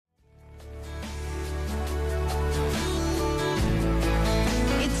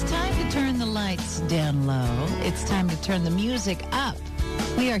lights down low. It's time to turn the music up.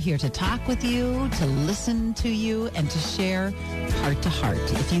 We are here to talk with you, to listen to you, and to share heart to heart.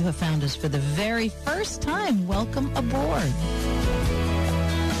 If you have found us for the very first time, welcome aboard.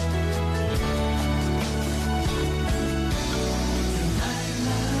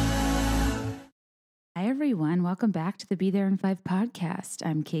 Hi, everyone. Welcome back to the Be There in 5 podcast.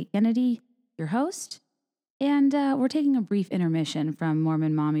 I'm Kate Kennedy, your host, and we're taking a brief intermission from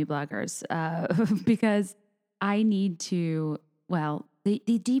Mormon Mommy Bloggers because I need to, the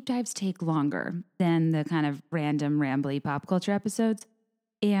deep dives take longer than the kind of random, rambly pop culture episodes.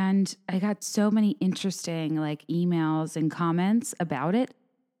 And I got so many interesting emails and comments about it,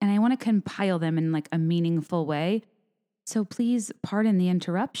 and I want to compile them in a meaningful way. So please pardon the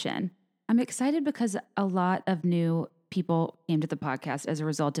interruption. I'm excited because a lot of new people came to the podcast as a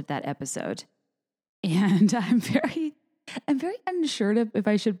result of that episode. And I'm very unsure if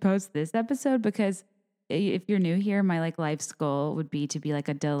I should post this episode because if you're new here, my life's goal would be to be like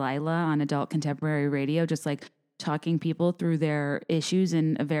a Delilah on adult contemporary radio, just talking people through their issues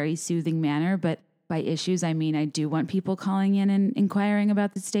in a very soothing manner. But by issues, I mean I do want people calling in and inquiring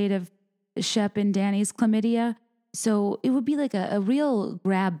about the state of Shep and Danny's chlamydia. So it would be a real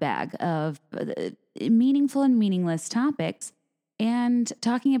grab bag of meaningful and meaningless topics and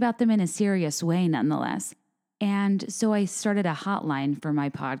talking about them in a serious way nonetheless. And so I started a hotline for my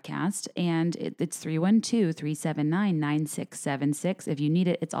podcast, and it's 312-379-9676. If you need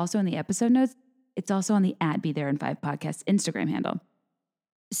it, it's also in the episode notes. It's also on the @BeThereIn5 podcast Instagram handle.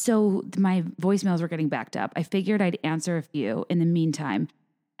 So my voicemails were getting backed up. I figured I'd answer a few in the meantime.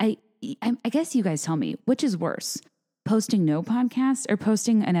 I guess you guys tell me, which is worse, posting no podcast or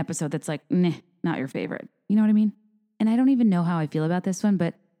posting an episode that's not your favorite? You know what I mean? And I don't even know how I feel about this one,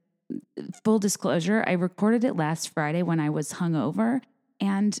 but full disclosure, I recorded it last Friday when I was hungover,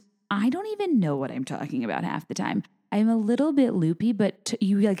 and I don't even know what I'm talking about half the time. I'm a little bit loopy, but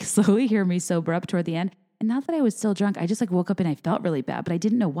you slowly hear me sober up toward the end. And not that I was still drunk. I just woke up and I felt really bad, but I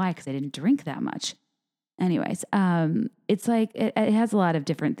didn't know why because I didn't drink that much. Anyways, it's it has a lot of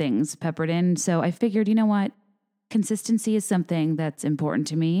different things peppered in. So I figured, you know what? Consistency is something that's important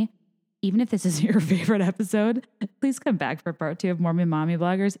to me. Even if this is your favorite episode, please come back for part 2 of Mormon Mommy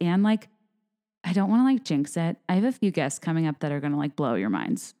Bloggers. And I don't want to jinx it. I have a few guests coming up that are going to blow your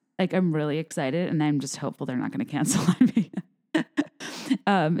minds. I'm really excited, and I'm just hopeful they're not going to cancel on me.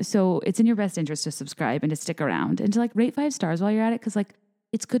 So it's in your best interest to subscribe and to stick around and to rate 5 stars while you're at it. Cause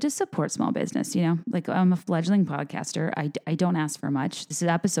it's good to support small business, you know, I'm a fledgling podcaster. I don't ask for much. This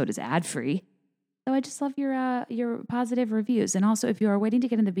episode is ad free. So I just love your positive reviews. And also if you are waiting to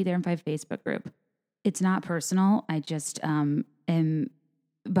get in the Be There in 5 Facebook group, it's not personal. I just, am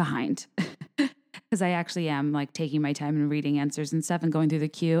behind because I actually am taking my time and reading answers and stuff and going through the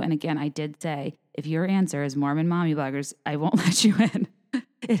queue. And again, I did say, if your answer is Mormon Mommy Bloggers, I won't let you in.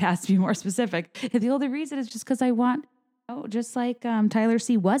 It has to be more specific. And the only reason is just because I want, just Tyler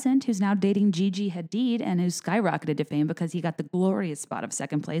C. Wasn't, who's now dating Gigi Hadid and who's skyrocketed to fame because he got the glorious spot of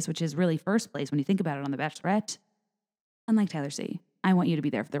second place, which is really first place when you think about it on The Bachelorette. Unlike Tyler C., I want you to be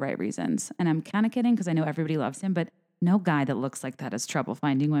there for the right reasons. And I'm kind of kidding because I know everybody loves him, but no guy that looks like that has trouble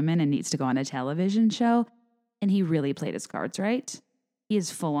finding women and needs to go on a television show. And he really played his cards right. He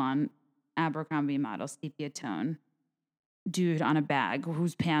is full on Abercrombie model, sepia tone dude on a bag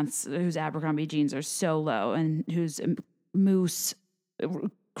whose Abercrombie jeans are so low and whose moose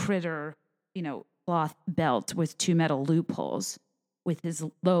critter, cloth belt with 2 metal loopholes with his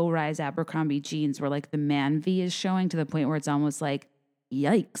low-rise Abercrombie jeans where the man V is showing to the point where it's almost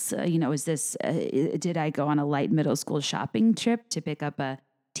yikes. Is this, did I go on a light middle school shopping trip to pick up a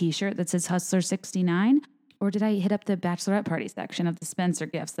t-shirt that says Hustler 69? Or did I hit up the bachelorette party section of the Spencer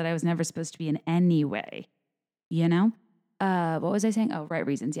gifts that I was never supposed to be in anyway? What was I saying? Oh, right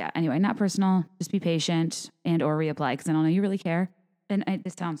reasons. Yeah. Anyway, not personal. Just be patient and or reapply because I don't know you really care. And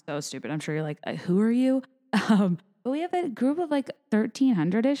this sounds so stupid. I'm sure you're who are you? But we have a group of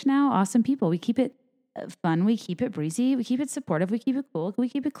 1,300-ish now. Awesome people. We keep it fun. We keep it breezy. We keep it supportive. We keep it cool. We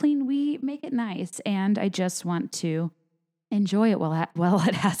keep it clean. We make it nice. And I just want to enjoy it while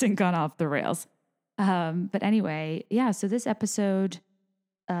it hasn't gone off the rails. But anyway, yeah. So this episode,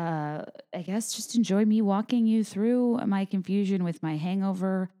 I guess just enjoy me walking you through my confusion with my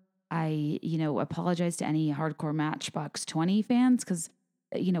hangover. I, apologize to any hardcore Matchbox 20 fans because,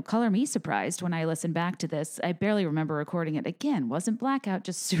 color me surprised when I listened back to this. I barely remember recording it again. Wasn't blackout,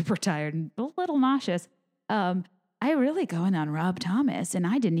 just super tired and a little nauseous. I really going on Rob Thomas, and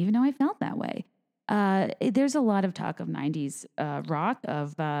I didn't even know I felt that way. There's a lot of talk of 90s rock,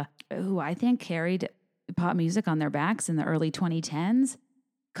 of who I think carried pop music on their backs in the early 2010s.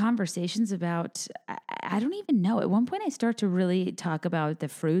 conversations about, I don't even know. At one point I start to really talk about the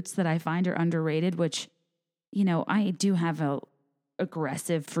fruits that I find are underrated, which, I do have a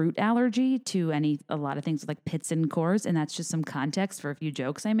aggressive fruit allergy to a lot of things like pits and cores. And that's just some context for a few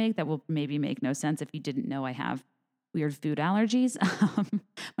jokes I make that will maybe make no sense if you didn't know I have weird food allergies.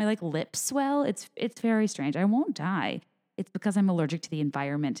 My lips swell. It's very strange. I won't die. It's because I'm allergic to the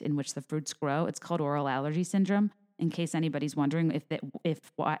environment in which the fruits grow. It's called oral allergy syndrome. In case anybody's wondering if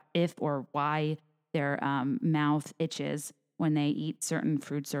or why their mouth itches when they eat certain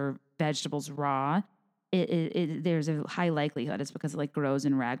fruits or vegetables raw, there's a high likelihood it's because it grows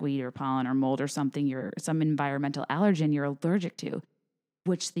in ragweed or pollen or mold or something, some environmental allergen you're allergic to,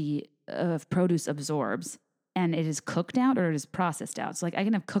 which the produce absorbs, and it is cooked out or it is processed out. So I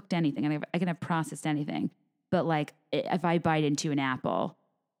can have cooked anything and I can have processed anything, but if I bite into an apple,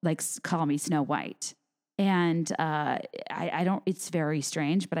 call me Snow White. And I don't, it's very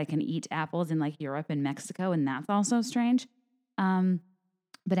strange, but I can eat apples in Europe and Mexico, and that's also strange.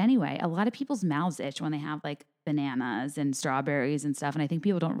 But anyway, a lot of people's mouths itch when they have bananas and strawberries and stuff. And I think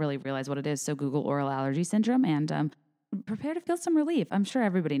people don't really realize what it is. So Google oral allergy syndrome and prepare to feel some relief. I'm sure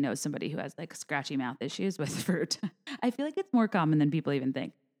everybody knows somebody who has scratchy mouth issues with fruit. I feel like it's more common than people even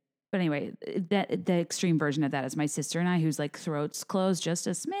think. But anyway, the extreme version of that is my sister and I, whose throats closed just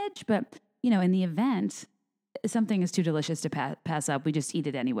a smidge. But, in the event something is too delicious to pass up, we just eat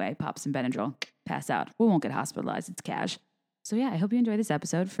it anyway. Pop some Benadryl, pass out. We won't get hospitalized. It's cash. So yeah, I hope you enjoy this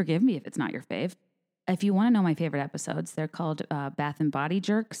episode. Forgive me if it's not your fave. If you want to know my favorite episodes, they're called Bath and Body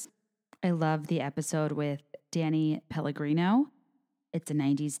Jerks. I love the episode with Danny Pellegrino. It's a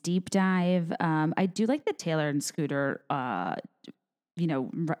 90s deep dive. I do like the Taylor and Scooter,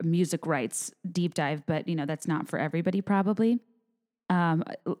 music rights deep dive, but that's not for everybody probably. I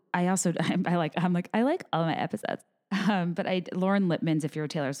like all my episodes. But Lauren Lipman's, if you're a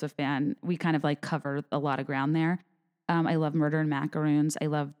Taylor Swift fan, we kind of cover a lot of ground there. I love Murder and Macaroons. I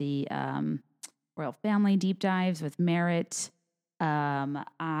love the Royal Family deep dives with Merritt.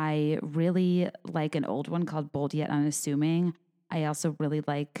 I really like an old one called Bold Yet Unassuming. I also really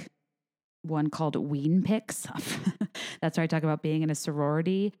like one called Ween Picks. That's where I talk about being in a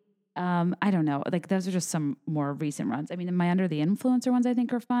sorority. I don't know. Those are just some more recent runs. I mean, my Under the Influencer ones I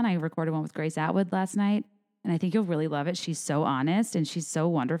think are fun. I recorded one with Grace Atwood last night, and I think you'll really love it. She's so honest and she's so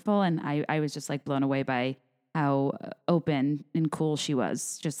wonderful. And I was just blown away by how open and cool she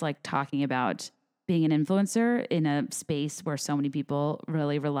was, just talking about being an influencer in a space where so many people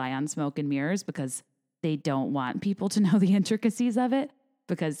really rely on smoke and mirrors because they don't want people to know the intricacies of it,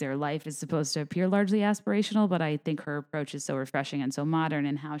 because their life is supposed to appear largely aspirational. But I think her approach is so refreshing and so modern,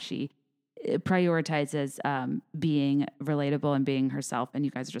 and how she prioritizes being relatable and being herself. And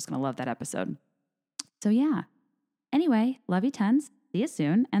you guys are just going to love that episode. So yeah. Anyway, love you tons. See you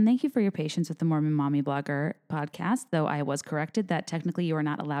soon. And thank you for your patience with the Mormon Mommy Blogger podcast, though I was corrected that technically you are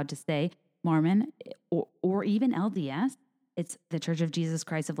not allowed to say Mormon or even LDS. It's the Church of Jesus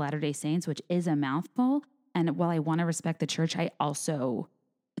Christ of Latter-day Saints, which is a mouthful. And while I want to respect the church, I also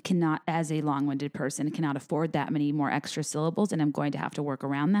cannot, as a long-winded person, cannot afford that many more extra syllables, and I'm going to have to work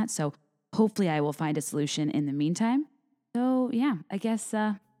around that. So hopefully I will find a solution in the meantime. So yeah, I guess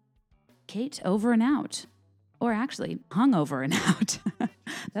Kate, over and out. Or actually, hungover and out.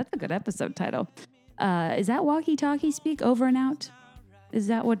 That's a good episode title. Is that walkie-talkie speak, over and out? Is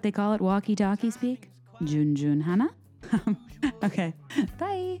that what they call it, walkie-talkie speak? Jun Hana? Okay,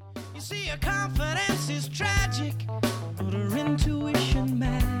 bye. You see, your confidence is tragic, but her intuition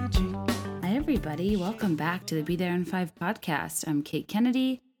magic. Hi, everybody. Welcome back to the Be There in 5 podcast. I'm Kate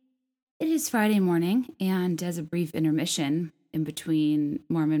Kennedy. It is Friday morning, and as a brief intermission in between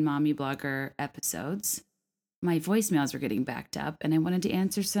Mormon Mommy Blogger episodes, my voicemails were getting backed up, and I wanted to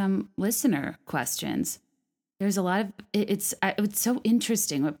answer some listener questions. There's a lot of, it's so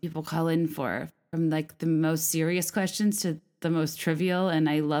interesting what people call in for, from the most serious questions to the most trivial, and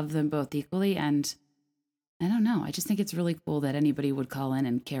I love them both equally. And I don't know, I just think it's really cool that anybody would call in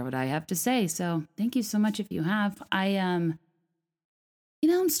and care what I have to say. So thank you so much if you have. I'm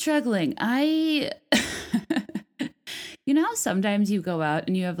struggling. How sometimes you go out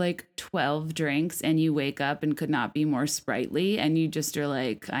and you have 12 drinks and you wake up and could not be more sprightly, and you just are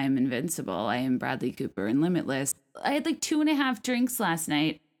like, I am invincible. I am Bradley Cooper and Limitless. I had 2.5 drinks last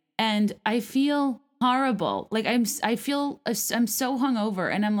night, and I feel horrible. I'm so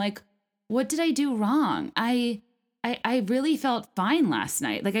hungover, and I'm like, what did I do wrong? I really felt fine last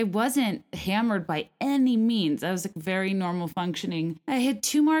night. I wasn't hammered by any means. I was very normal functioning. I had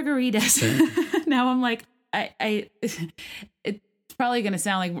 2 margaritas. Now I'm like, it's probably going to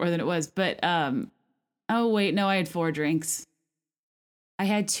sound like more than it was, but, oh wait, no, I had 4 drinks. I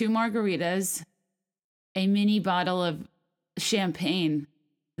had 2 margaritas, a mini bottle of champagne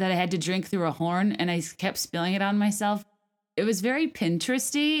that I had to drink through a horn, and I kept spilling it on myself. It was very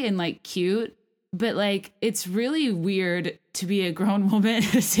Pinteresty and like cute, but like it's really weird to be a grown woman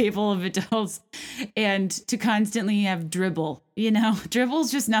at a table of adults and to constantly have dribble. You know,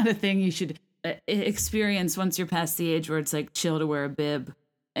 dribble's just not a thing you should experience once you're past the age where it's like chill to wear a bib.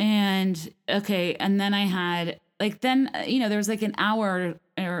 And okay, and then I had there was like an hour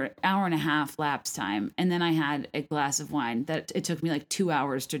or hour and a half lapse time, and then I had a glass of wine that it took me like 2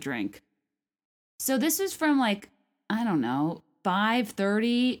 hours to drink. So this was from like, I don't know,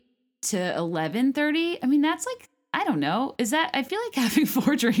 5:30 to 11:30. I mean, that's like, I don't know. I feel like having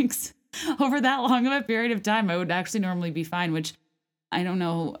 4 drinks over that long of a period of time, I would actually normally be fine, which I don't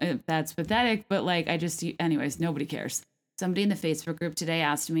know if that's pathetic, but like, anyways, nobody cares. Somebody in the Facebook group today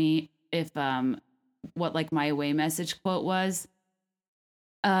asked me if, what like my away message quote was,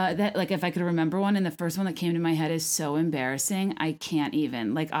 that like if I could remember one, and the first one that came to my head is so embarrassing. I can't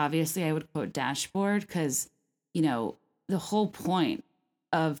even, like, obviously I would quote Dashboard because, you know, the whole point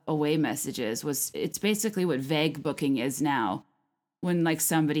of away messages was it's basically what vague booking is now. When like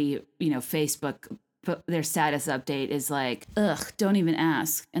somebody, you know, Facebook put their status update is like, ugh, don't even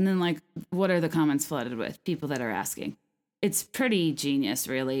ask. And then like, what are the comments flooded with? People that are asking. It's pretty genius,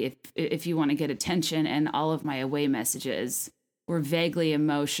 really, if you want to get attention. And all of my away messages were vaguely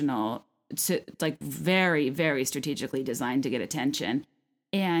emotional, to like very, very strategically designed to get attention.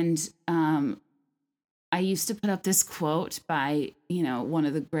 And I used to put up this quote by, you know, one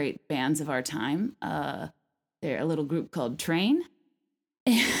of the great bands of our time. They're a little group called Train.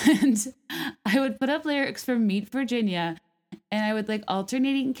 And I would put up lyrics from Meet Virginia, and I would like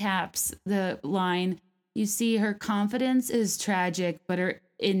alternating caps the line, "You see, her confidence is tragic, but her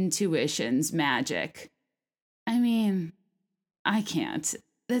intuition's magic." I mean, I can't.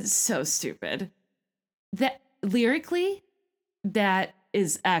 That's so stupid. That lyrically, that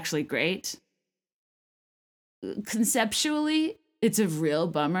is actually great. Conceptually, it's a real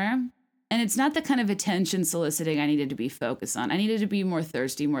bummer. And it's not the kind of attention soliciting I needed to be focused on. I needed to be more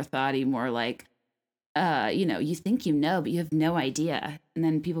thirsty, more thoughty, more like, you know, you think you know, but you have no idea. And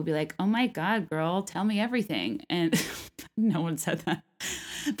then people be like, oh my God, girl, tell me everything. And no one said that.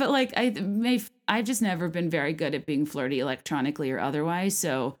 But like, I've just never been very good at being flirty electronically or otherwise.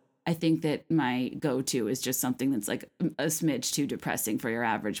 So I think that my go-to is just something that's like a smidge too depressing for your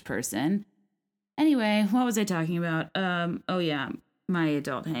average person. Anyway, what was I talking about? Oh yeah, my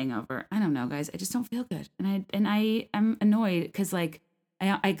adult hangover. I don't know, guys. I just don't feel good. And I'm annoyed because like,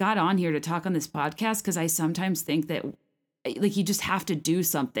 I got on here to talk on this podcast because I sometimes think that like you just have to do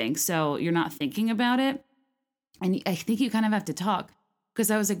something so you're not thinking about it. And I think you kind of have to talk because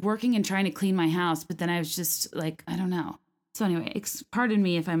I was like working and trying to clean my house, but then I was just like, I don't know. So anyway, pardon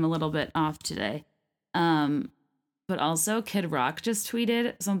me if I'm a little bit off today. But also Kid Rock just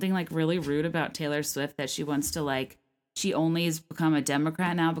tweeted something like really rude about Taylor Swift, that she wants to like, she only has become a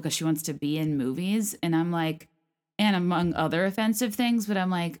Democrat now because she wants to be in movies. And I'm like, and among other offensive things, but I'm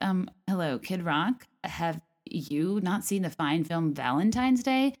like, hello, Kid Rock, have you not seen the fine film Valentine's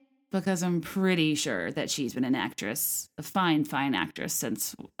Day? Because I'm pretty sure that she's been an actress, a fine actress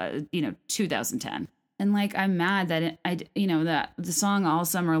since, 2010. And like, I'm mad that that the song All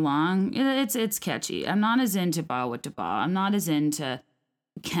Summer Long, it's catchy. I'm not as into Ba What Da Ba. I'm not as into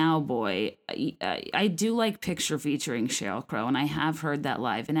Cowboy. I do like Picture featuring Sheryl Crow, and I have heard that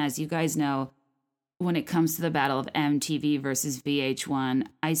live. And as you guys know, when it comes to the battle of MTV versus VH1,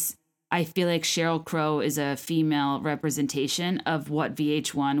 I feel like Sheryl Crow is a female representation of what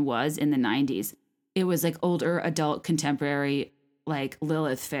VH1 was in the 90s. It was like older, adult, contemporary, like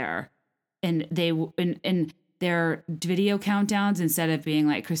Lilith Fair. And they in their video countdowns, instead of being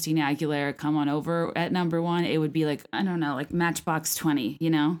like Christina Aguilera, Come On Over at number 1, it would be like, I don't know, like Matchbox 20, you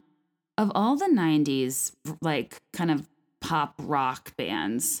know? Of all the 90s, like kind of pop rock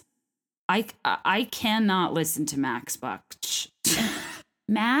bands, I cannot listen to Matchbox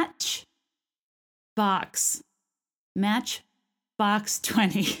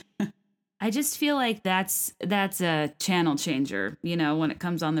 20. I just feel like that's a channel changer, you know, when it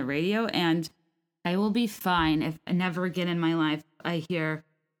comes on the radio. And I will be fine if never again in my life I hear,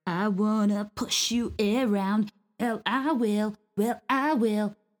 I wanna push you around. Well, I will.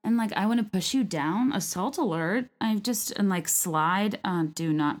 And like, I want to push you down. Assault alert. And like Slide.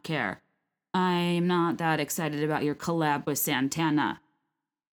 Do not care. I'm not that excited about your collab with Santana.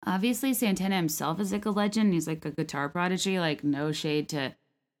 Obviously, Santana himself is like a legend. He's like a guitar prodigy. Like, no shade to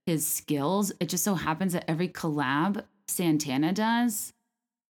his skills. It just so happens that every collab Santana does,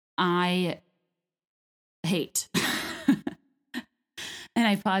 I hate. And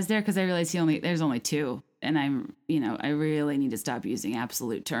I paused there because I realized there's only two. And I really need to stop using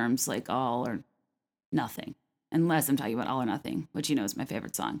absolute terms like all or nothing, unless I'm talking about All or Nothing, which is my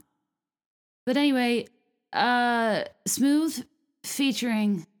favorite song. But anyway, Smooth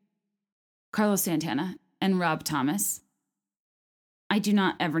featuring Carlos Santana and Rob Thomas. I do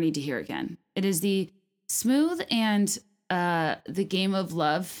not ever need to hear again. It is the Smooth and the Game of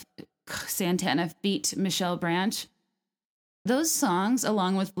Love, Santana feat Michelle Branch. Those songs,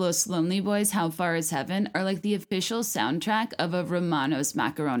 along with Los Lonely Boys, How Far Is Heaven, are like the official soundtrack of a Romano's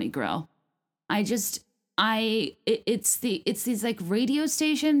Macaroni Grill. It's these like radio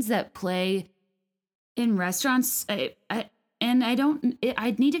stations that play in restaurants. I'd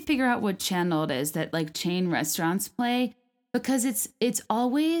need to figure out what channel it is that like chain restaurants play, because it's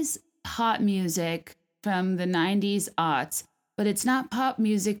always pop music from the 90s aughts, but it's not pop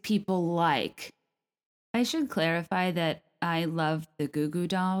music people like. I should clarify that I love the Goo Goo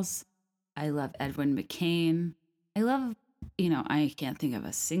Dolls. I love Edwin McCain. I love, I can't think of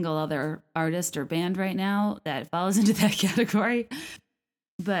a single other artist or band right now that falls into that category.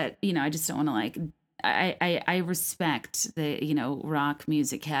 But, I just don't want to like, I respect the, rock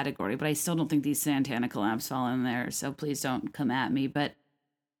music category, but I still don't think these Santana collabs fall in there. So please don't come at me. But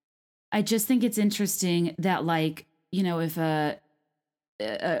I just think it's interesting that like, if a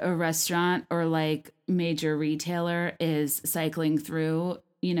restaurant or like major retailer is cycling through,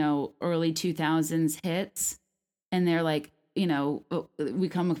 early 2000s hits, and they're like, we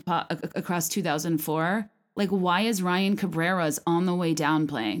come across 2004. Like, why is Ryan Cabrera's On the Way Down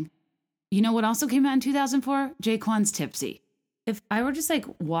playing? You know what also came out in 2004? Jaquan's Tipsy. If I were just like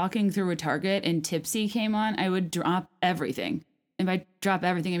walking through a Target and Tipsy came on, I would drop everything. If I drop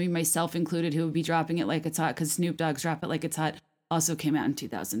everything, I mean myself included, who would be dropping it like it's hot, because Snoop Dogg's Drop It Like It's Hot also came out in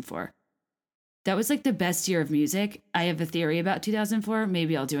 2004. That was like the best year of music. I have a theory about 2004.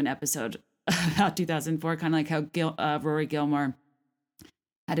 Maybe I'll do an episode about 2004, kind of like how Rory Gilmore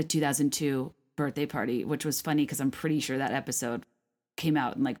had a 2002 birthday party, which was funny because I'm pretty sure that episode came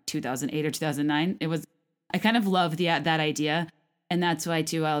out in like 2008 or 2009. I kind of love that idea. And that's why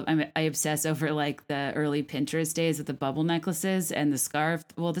too, I obsess over like the early Pinterest days with the bubble necklaces and the scarf.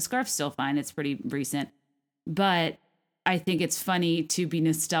 Well, the scarf's still fine. It's pretty recent, but I think it's funny to be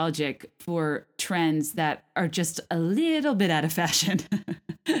nostalgic for trends that are just a little bit out of fashion.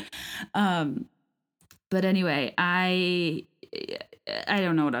 But anyway, I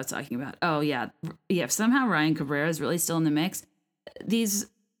don't know what I was talking about. Oh yeah. Somehow Ryan Cabrera is really still in the mix. These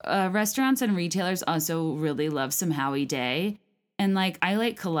restaurants and retailers also really love some Howie Day. And like, I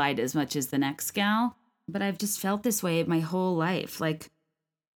like Collide as much as the next gal, but I've just felt this way my whole life. Like,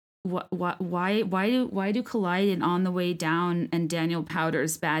 why do Collide and On the Way Down and Daniel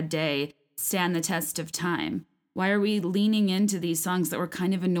Powter's Bad Day stand the test of time? Why are we leaning into these songs that were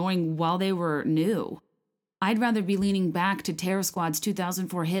kind of annoying while they were new? I'd rather be leaning back to Terror Squad's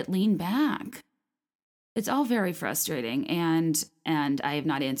 2004 hit Lean Back. It's all very frustrating, and I have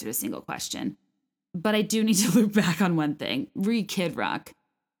not answered a single question. But I do need to loop back on one thing. Read Kid Rock.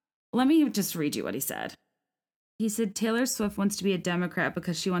 Let me just read you what he said. He said, Taylor Swift wants to be a Democrat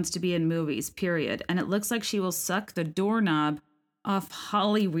because she wants to be in movies, period. And it looks like she will suck the doorknob off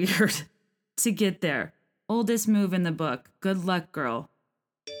Hollyweird to get there. Oldest move in the book. Good luck, girl.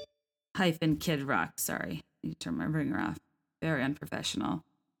 Hyphen Kid Rock. Sorry. I need to turn my ringer off. Very unprofessional.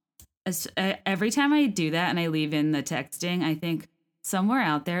 Every time I do that and I leave in the texting, I think somewhere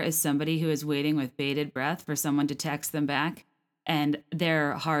out there is somebody who is waiting with bated breath for someone to text them back, and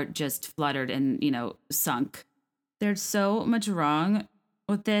their heart just fluttered and, sunk. There's so much wrong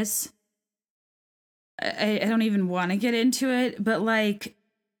with this. I don't even want to get into it, but like,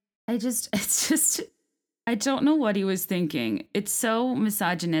 I don't know what he was thinking. It's so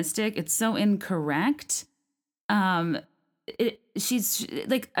misogynistic. It's so incorrect. She's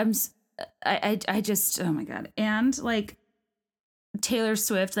like, I just, oh my God. And like, Taylor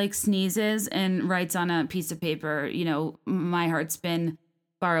Swift like sneezes and writes on a piece of paper, my heart's been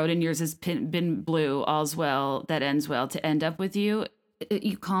borrowed and yours has been blue, all's well that ends well, to end up with you.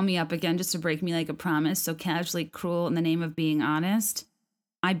 You call me up again just to break me like a promise, so casually cruel in the name of being honest.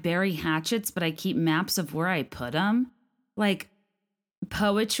 I bury hatchets, but I keep maps of where I put them. Like,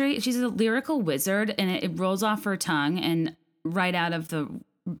 poetry, she's a lyrical wizard, and it rolls off her tongue and right out of the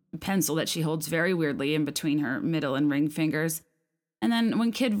pencil that she holds very weirdly in between her middle and ring fingers. And then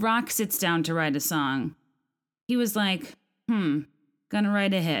when Kid Rock sits down to write a song, he was like, gonna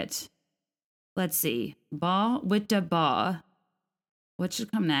write a hit. Let's see. Ba with da ba. What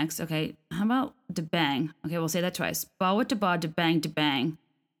should come next? Okay, how about da bang? Okay, we'll say that twice. Ba with da ba, da bang, da bang.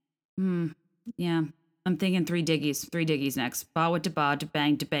 Yeah. I'm thinking three diggies next. Ba with da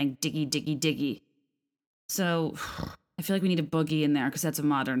bang, diggy, diggy, diggy. So I feel like we need a boogie in there because that's a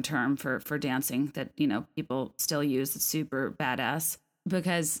modern term for dancing that, people still use. It's super badass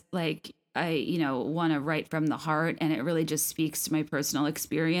because like I, want to write from the heart, and it really just speaks to my personal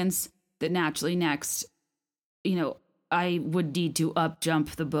experience that naturally next, I would need to up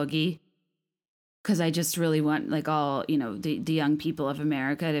jump the boogie because I just really want like all, the young people of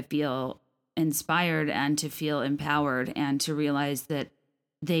America to feel inspired and to feel empowered and to realize that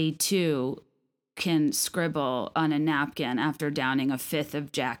they too can scribble on a napkin after downing a fifth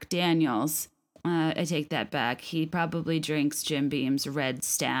of Jack Daniels. I take that back. He probably drinks Jim Beam's Red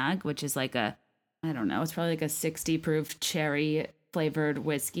Stag, which is like I don't know, it's probably like a 60 proof cherry flavored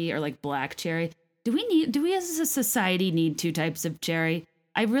whiskey or like black cherry. Do we as a society need two types of cherry?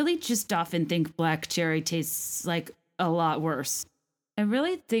 I really just often think black cherry tastes like a lot worse. I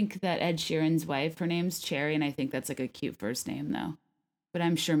really think that Ed Sheeran's wife, her name's Cherry, and I think that's like a cute first name though. But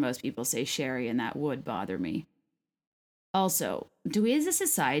I'm sure most people say Sherry, and that would bother me. Also, do we as a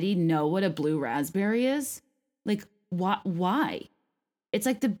society know what a blue raspberry is? Like, why? It's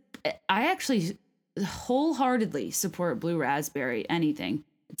like I actually wholeheartedly support blue raspberry, anything.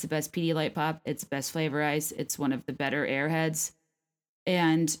 It's the best Pedialyte pop. It's the best flavor ice. It's one of the better Airheads.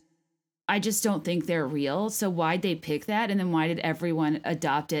 And I just don't think they're real. So why'd they pick that? And then why did everyone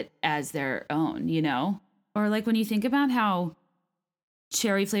adopt it as their own, Or like when you think about how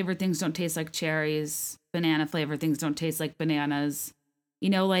cherry flavored things don't taste like cherries, banana flavored things don't taste like bananas.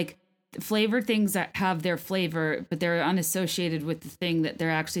 Like flavored things that have their flavor, but they're unassociated with the thing that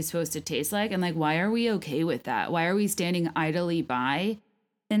they're actually supposed to taste like. And like, why are we okay with that? Why are we standing idly by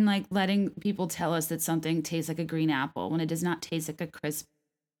and like letting people tell us that something tastes like a green apple when it does not taste like a crisp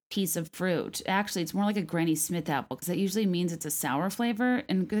piece of fruit? Actually, it's more like a Granny Smith apple because that usually means it's a sour flavor,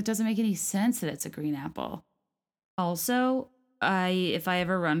 and it doesn't make any sense that it's a green apple. Also, if I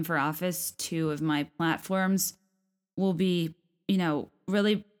ever run for office, 2 of my platforms will be,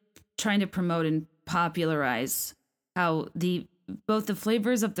 really trying to promote and popularize how both the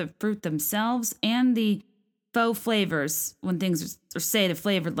flavors of the fruit themselves and the faux flavors, when things are say the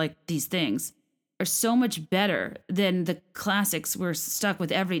flavored like these things, are so much better than the classics we're stuck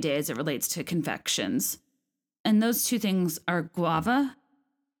with every day as it relates to confections. And those 2 things are guava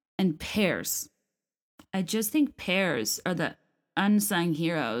and pears. I just think pears are the unsung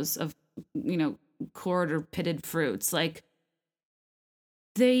heroes of, cored or pitted fruits. Like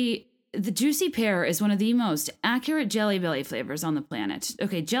the juicy pear is one of the most accurate Jelly Belly flavors on the planet.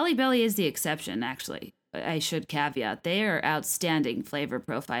 Okay, Jelly Belly is the exception, actually. I should caveat, they are outstanding flavor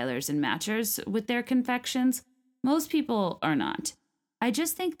profilers and matchers with their confections. Most people are not. I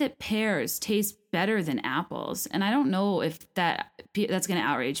just think that pears taste better than apples, and I don't know if that's going to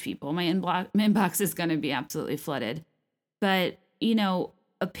outrage people. My inbox is going to be absolutely flooded. But,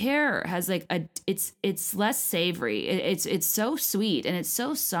 a pear has like it's less savory. It's so sweet and it's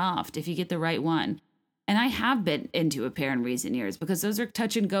so soft if you get the right one. And I have been into a pear in recent years because those are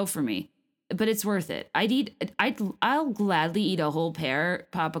touch and go for me. But it's worth it. I'll gladly eat a whole pear,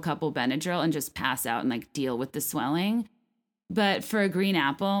 pop a couple Benadryl, and just pass out and like deal with the swelling. But for a green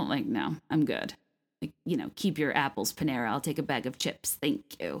apple, like, no, I'm good. Like, keep your apples, Panera. I'll take a bag of chips.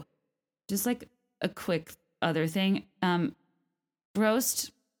 Thank you. Just like a quick other thing.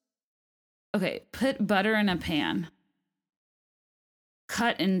 Roast. Okay, put butter in a pan.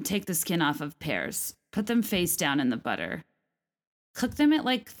 Cut and take the skin off of pears. Put them face down in the butter. Cook them at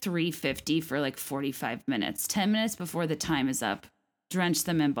like 350 for like 45 minutes. 10 minutes before the time is up. Drench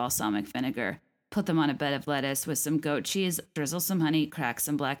them in balsamic vinegar. Put them on a bed of lettuce with some goat cheese, drizzle some honey, crack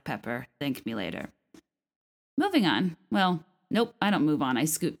some black pepper. Thank me later. Moving on. Well, nope, I don't move on. I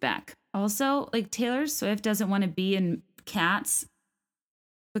scoot back. Also, like Taylor Swift doesn't want to be in Cats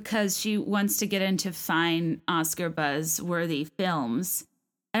because she wants to get into fine Oscar buzz-worthy films.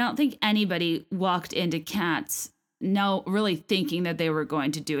 I don't think anybody walked into Cats really thinking that they were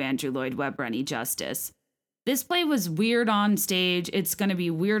going to do Andrew Lloyd Webber any justice. This play was weird on stage. It's going to be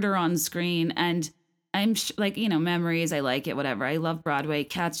weirder on screen. And I'm memories. I like it, whatever. I love Broadway.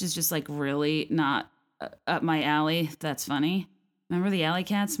 Cats is just like really not up my alley. That's funny. Remember the Alley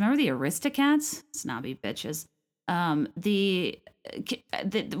Cats? Remember the Aristocats? Snobby bitches. They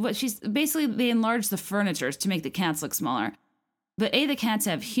enlarged the furniture to make the cats look smaller. But the cats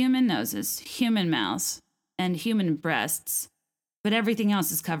have human noses, human mouths, and human breasts, but everything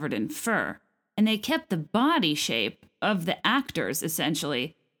else is covered in fur. And they kept the body shape of the actors,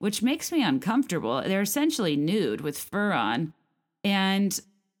 essentially, which makes me uncomfortable. They're essentially nude with fur on. And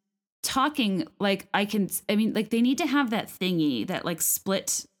talking like they need to have that thingy that like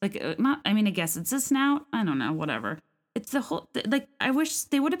split, like I guess it's this now. I don't know, whatever. It's the whole, like, I wish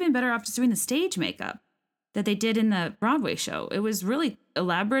they would have been better off just doing the stage makeup that they did in the Broadway show. It was really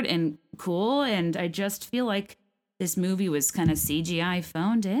elaborate and cool. And I just feel like this movie was kind of CGI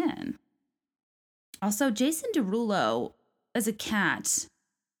phoned in. Also, Jason Derulo as a cat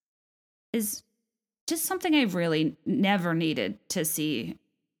is just something I've really never needed to see.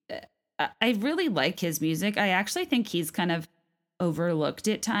 I really like his music. I actually think he's kind of overlooked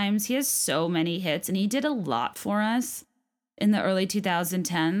at times. He has so many hits, and he did a lot for us in the early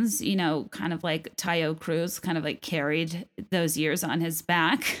 2010s, you know, kind of like Tayo Cruz kind of like carried those years on his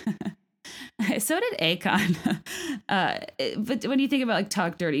back. So did Akon. But when you think about like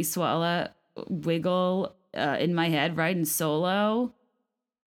Talk Dirty Swallow, Wiggle, In My Head, right, and Solo,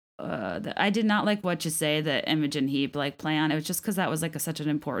 I did not like What You Say that Imogen Heap like play on. It was just because that was like such an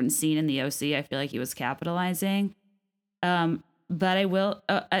important scene in the OC. I feel like he was capitalizing. But I will,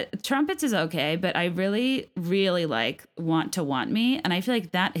 Trumpets is okay, but I really, really like Want to Want Me. And I feel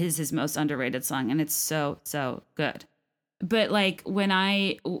like that is his most underrated song. And it's so, so good. But like when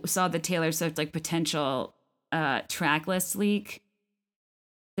I saw the Taylor Swift like potential track list leak,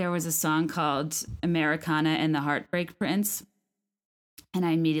 there was a song called Americana and the Heartbreak Prince. And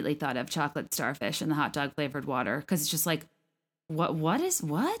I immediately thought of Chocolate Starfish and the hot dog flavored water. Because it's just like, what? Why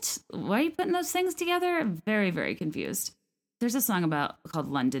are you putting those things together? I'm very, very confused. There's a song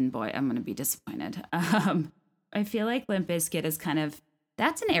called London Boy. I'm going to be disappointed. I feel like Limp Bizkit is kind of,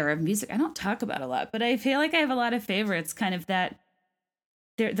 that's an era of music I don't talk about a lot, but I feel like I have a lot of favorites, kind of that,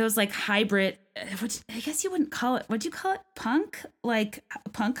 those like hybrid, which I guess you wouldn't call it, would you call it punk? Like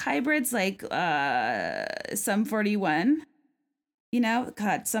punk hybrids, like Sum 41. You know,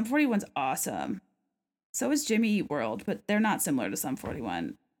 God, Sum 41's awesome. So is Jimmy Eat World, but they're not similar to Sum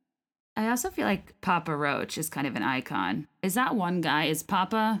 41. I also feel like Papa Roach is kind of an icon. Is that one guy? Is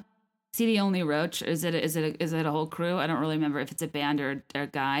Papa? Is he the only Roach? Is it a whole crew? I don't really remember if it's a band or a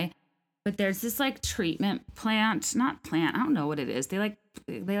guy. But there's this like treatment plant, not plant. I don't know what it is. They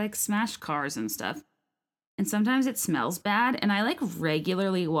like smash cars and stuff. And sometimes it smells bad. And I like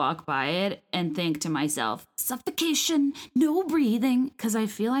regularly walk by it and think to myself, suffocation, no breathing. Because I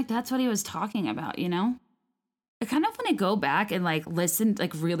feel like that's what he was talking about, you know? I kind of want to go back and like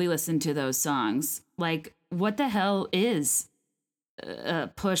really listen to those songs. Like, what the hell is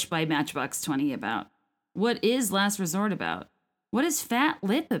Push by Matchbox 20 about? What is Last Resort about? What is Fat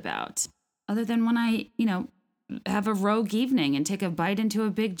Lip about? Other than when I, you know, have a rogue evening and take a bite into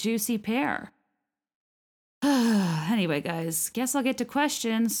a big juicy pear. Anyway, guys, guess I'll get to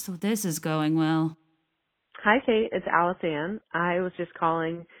questions. So this is going well. Hi, Kate. It's Alice Ann. I was just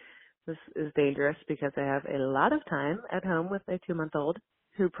calling. This is dangerous because I have a lot of time at home with a 2-month-old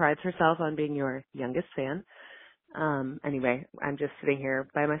who prides herself on being your youngest fan. Anyway, I'm just sitting here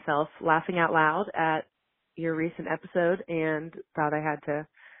by myself laughing out loud at your recent episode and thought I had to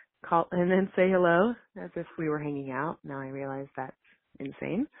call in and say hello as if we were hanging out. Now I realize that's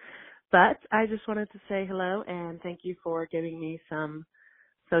insane. But I just wanted to say hello and thank you for giving me some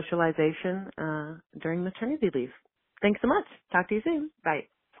socialization during maternity leave. Thanks so much. Talk to you soon. Bye.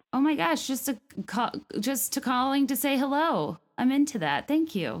 Oh my gosh, just calling to say hello. I'm into that.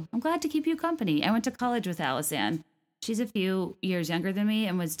 Thank you. I'm glad to keep you company. I went to college with Alice Ann. She's a few years younger than me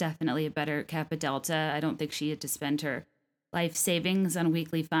and was definitely a better Kappa Delta. I don't think she had to spend her life savings on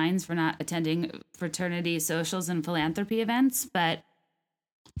weekly fines for not attending fraternity socials and philanthropy events, but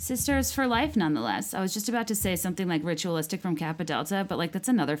sisters for life nonetheless. I was just about to say something like ritualistic from Kappa Delta, but like that's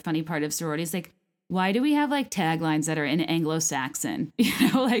another funny part of sororities. Like, why do we have like taglines that are in Anglo-Saxon? You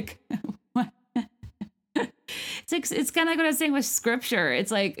know, like what? It's kind of like what I was saying with scripture.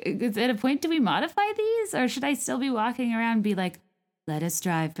 It's like, at a point, do we modify these, or should I still be walking around and be like, let us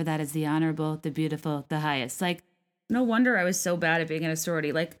strive for that is the honorable, the beautiful, the highest? Like, no wonder I was so bad at being in a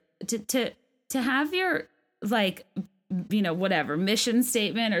sorority. Like to have your like, you know, whatever mission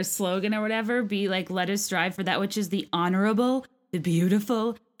statement or slogan or whatever be like, let us strive for that which is the honorable, the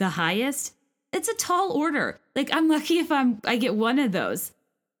beautiful, the highest. It's a tall order. Like, I'm lucky if I get one of those.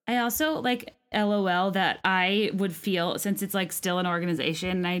 I also like LOL that I would feel, since it's like still an organization,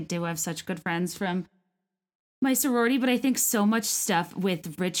 and I do have such good friends from my sorority, but I think so much stuff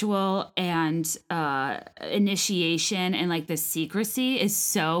with ritual and initiation and like the secrecy is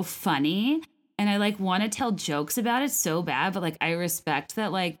so funny. And I like want to tell jokes about it so bad, but like I respect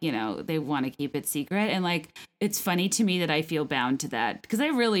that, like, you know, they want to keep it secret. And like, it's funny to me that I feel bound to that because I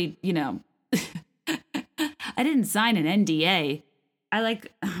really, you know, I didn't sign an NDA.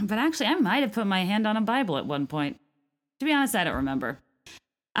 But actually I might have put my hand on a Bible at one point. To be honest, I don't remember.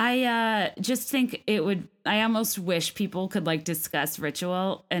 I just think I almost wish people could like discuss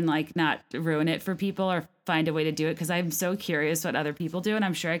ritual and like not ruin it for people or find a way to do it. Cause I'm so curious what other people do. And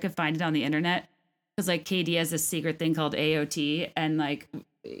I'm sure I could find it on the internet. Cause like KD has this secret thing called AOT. And like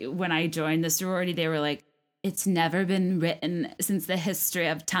when I joined the sorority, they were like, it's never been written since the history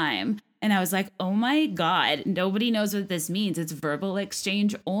of time. And I was like, oh my God, nobody knows what this means. It's verbal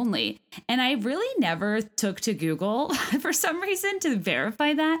exchange only. And I really never took to Google for some reason to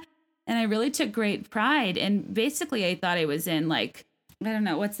verify that. And I really took great pride. And basically I thought I was in like, I don't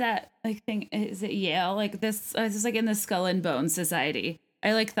know, what's that like thing? Is it Yale? Like this, I was just like in the Skull and Bones Society.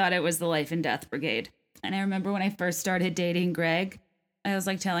 I like thought it was the Life and Death Brigade. And I remember when I first started dating Greg, I was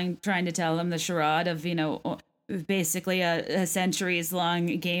like trying to tell him the charade of, you know, basically a centuries long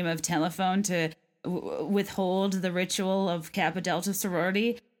game of telephone to withhold the ritual of Kappa Delta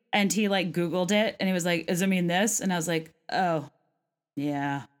sorority. And he like Googled it and he was like, does it mean this? And I was like, oh,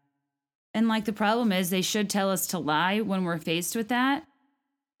 yeah. And like the problem is they should tell us to lie when we're faced with that.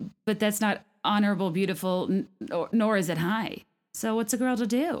 But that's not honorable, beautiful, nor is it high. So what's a girl to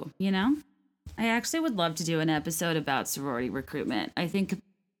do, you know? I actually would love to do an episode about sorority recruitment. I think.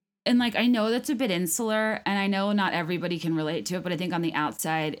 And like, I know that's a bit insular and I know not everybody can relate to it, but I think on the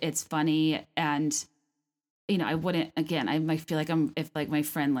outside it's funny. And, you know, I wouldn't, again, I might feel like if like my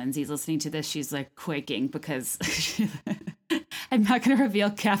friend Lindsay's listening to this, she's like quaking because I'm not going to reveal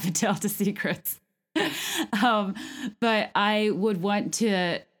Kappa Delta secrets. But I would want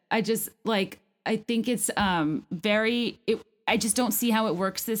to, I think it's I just don't see how it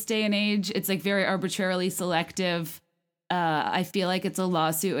works this day and age. It's like very arbitrarily selective. I feel like it's a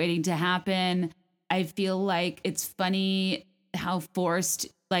lawsuit waiting to happen. I feel like it's funny how forced,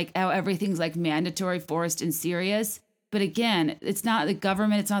 like how everything's like mandatory, forced, and serious. But again, it's not the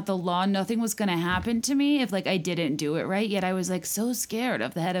government. It's not the law. Nothing was going to happen to me if like I didn't do it right. Yet I was like so scared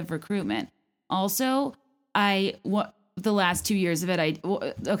of the head of recruitment. Also, the last 2 years of it,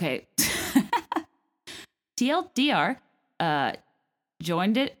 okay. TLDR,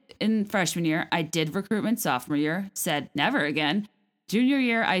 joined it in freshman year. I did recruitment sophomore year, said never again. Junior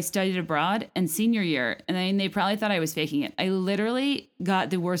year, I studied abroad, and senior year, and then they probably thought I was faking it. I literally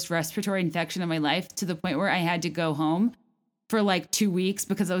got the worst respiratory infection of my life to the point where I had to go home for like 2 weeks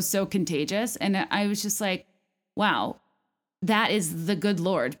because I was so contagious. And I was just like, wow, that is the good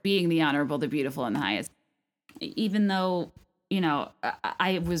Lord being the honorable, the beautiful, and the highest. Even though, you know,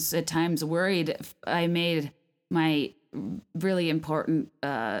 I was at times worried I made my really important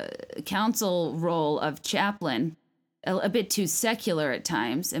council role of chaplain a bit too secular at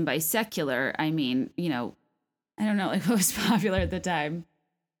times. And by secular, I mean, you know, I don't know, like what was popular at the time.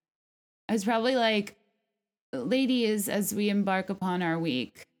 I was probably like, ladies, as we embark upon our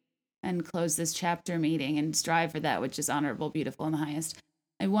week and close this chapter meeting and strive for that which is honorable, beautiful, and the highest,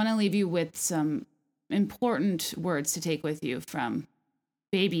 I want to leave you with some important words to take with you from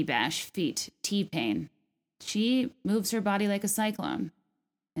Baby Bash feat. T-Pain. She moves her body like a cyclone,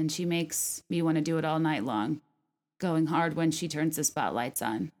 and she makes me want to do it all night long, going hard when she turns the spotlights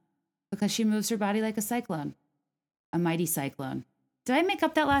on, because she moves her body like a cyclone, a mighty cyclone. Did I make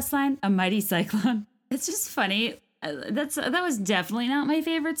up that last line? A mighty cyclone. It's just funny. That was definitely not my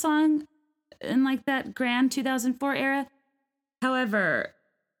favorite song in like that grand 2004 era. However,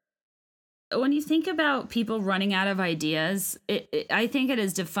 when you think about people running out of ideas, I think it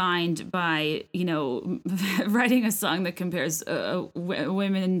is defined by, you know, writing a song that compares a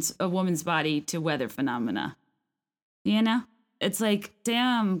woman's body to weather phenomena. You know, it's like,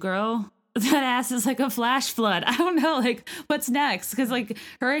 damn, girl, that ass is like a flash flood. I don't know, like, what's next? Because like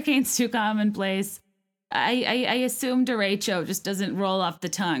hurricane's too commonplace. I assume derecho just doesn't roll off the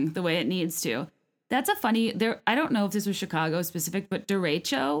tongue the way it needs to. That's a funny I don't know if this was Chicago specific, but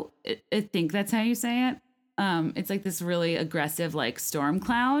derecho, I think that's how you say it. It's like this really aggressive like storm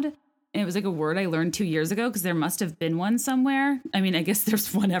cloud. And it was like a word I learned 2 years ago because there must have been one somewhere. I mean, I guess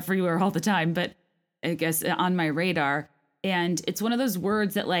there's one everywhere all the time, but I guess on my radar. And it's one of those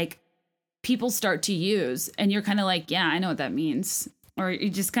words that like people start to use and you're kind of like, yeah, I know what that means. Or you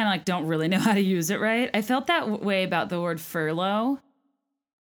just kind of like don't really know how to use it right. I felt that way about the word furlough.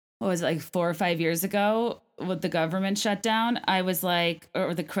 What was it, like 4 or 5 years ago with the government shutdown? I was like,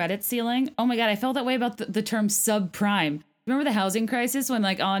 or the credit ceiling. Oh my God, I felt that way about the term subprime. Remember the housing crisis when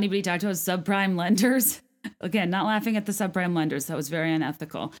like all anybody talked about was subprime lenders? Again, not laughing at the subprime lenders. That was very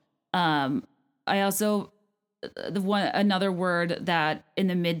unethical. I also, another word that in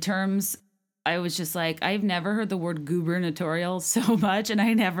the midterms, I was just like, I've never heard the word gubernatorial so much, and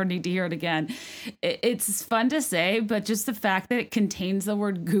I never need to hear it again. It's fun to say, but just the fact that it contains the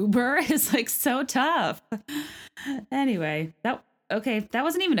word goober is like so tough. Anyway, Okay, that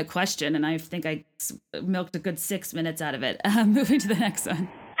wasn't even a question, and I think I milked a good 6 minutes out of it. Moving to the next one.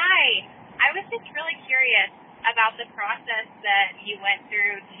 Hi. I was just really curious about the process that you went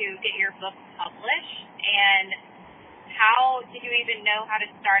through to get your book published, and how did you even know how to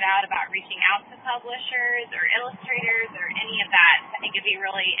start out about reaching out to publishers or illustrators or any of that? I think it'd be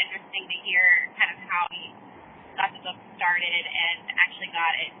really interesting to hear kind of how you got the book started and actually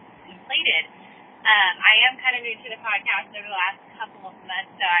got it completed. I am kind of new to the podcast over the last couple of months,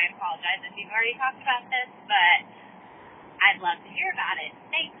 so I apologize if you've already talked about this, but I'd love to hear about it.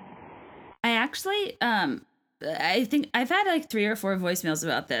 Thanks. I actually, I think I've had like 3 or 4 voicemails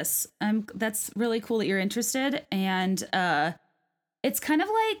about this. That's really cool that you're interested, and it's kind of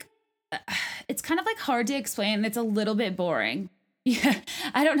like hard to explain. It's a little bit boring. Yeah,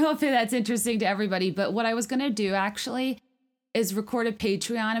 I don't know if that's interesting to everybody, but what I was gonna do actually is record a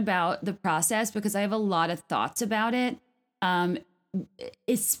Patreon about the process because I have a lot of thoughts about it.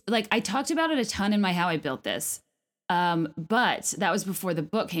 It's like I talked about it a ton in my How I Built This. But that was before the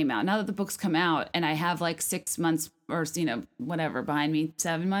book came out. Now that the book's come out and I have like 6 months or, whatever behind me,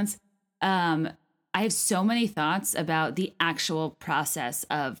 7 months, I have so many thoughts about the actual process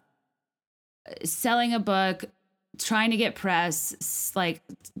of selling a book, trying to get press, like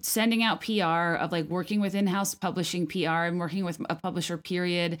sending out PR, of like working with in-house publishing PR and working with a publisher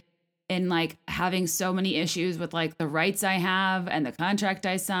period, and like having so many issues with like the rights I have and the contract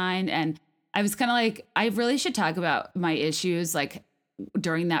I signed. And I was kind of like, I really should talk about my issues like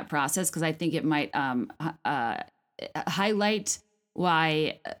during that process, because I think it might highlight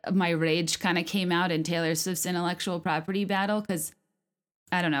why my rage kind of came out in Taylor Swift's intellectual property battle. Because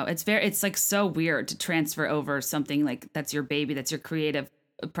I don't know, it's like so weird to transfer over something like that's your baby, that's your creative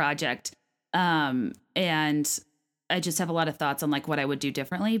project. And I just have a lot of thoughts on like what I would do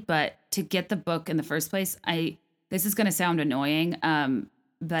differently. But to get the book in the first place, this is going to sound annoying.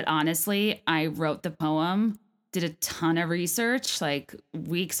 But honestly, I wrote the poem, did a ton of research, like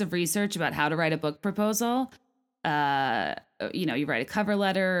weeks of research about how to write a book proposal. You write a cover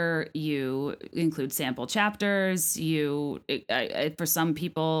letter, you include sample chapters, for some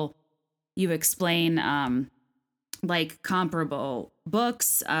people, you explain like comparable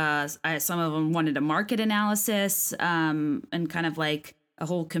books. Some of them wanted a market analysis and kind of like a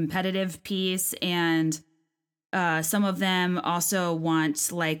whole competitive piece. And some of them also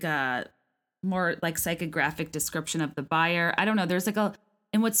want like a more like psychographic description of the buyer. I don't know. There's like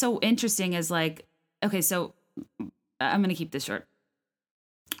and what's so interesting is like, okay, so I'm going to keep this short.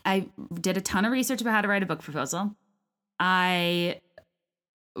 I did a ton of research about how to write a book proposal. I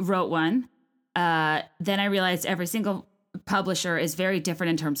wrote one. Then I realized every single publisher is very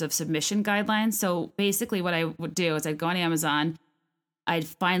different in terms of submission guidelines. So basically what I would do is I'd go on Amazon, I'd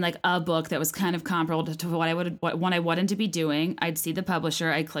find like a book that was kind of comparable to what I wanted to be doing. I'd see the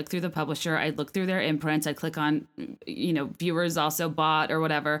publisher. I'd click through the publisher. I'd look through their imprints. I'd click on, viewers also bought or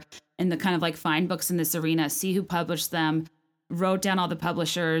whatever, and the kind of like find books in this arena, see who published them, wrote down all the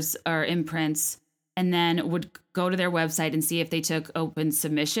publishers or imprints, and then would go to their website and see if they took open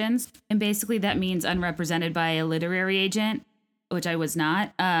submissions. And basically that means unrepresented by a literary agent, which I was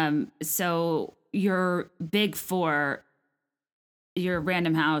not. So your big four, your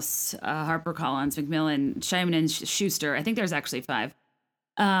Random House, HarperCollins, Macmillan, Scheiman and Schuster. I think there's actually 5.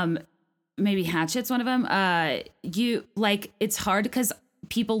 Maybe Hatchet's one of them. It's hard because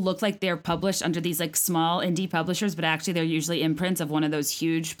people look like they're published under these like small indie publishers, but actually they're usually imprints of one of those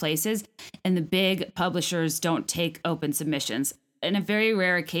huge places. And the big publishers don't take open submissions. In a very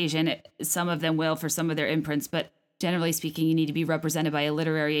rare occasion, some of them will for some of their imprints, but generally speaking, you need to be represented by a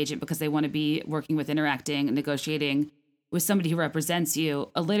literary agent because they want to be working with, interacting, negotiating with somebody who represents you.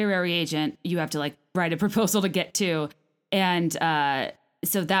 A literary agent, you have to like write a proposal to get to. And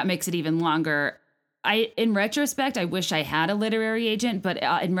so that makes it even longer. In retrospect, I wish I had a literary agent, but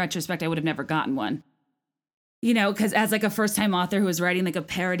in retrospect, I would have never gotten one. Because as like a first time author who was writing like a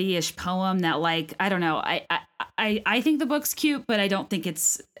parody-ish poem that like, I don't know, I think the book's cute, but I don't think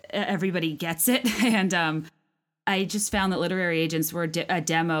everybody gets it. And I just found that literary agents were a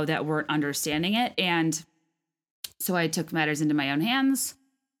demo that weren't understanding it. And so I took matters into my own hands.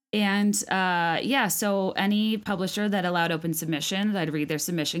 And so any publisher that allowed open submission, I'd read their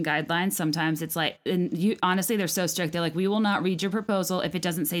submission guidelines. Sometimes it's like, honestly, they're so strict. They're like, we will not read your proposal if it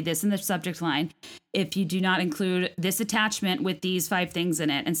doesn't say this in the subject line. If you do not include this attachment with these 5 things in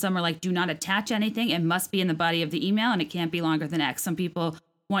it. And some are like, do not attach anything. It must be in the body of the email and it can't be longer than X. Some people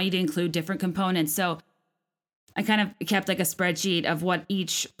want you to include different components. So I kind of kept like a spreadsheet of what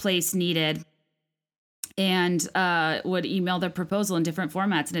each place needed. and would email the proposal in different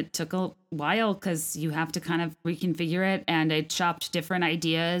formats. And it took a while because you have to kind of reconfigure it. And I chopped different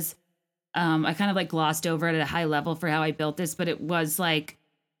ideas. I kind of like glossed over it at a high level for how I built this, but it was like,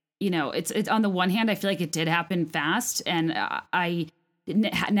 it's on the one hand, I feel like it did happen fast. And I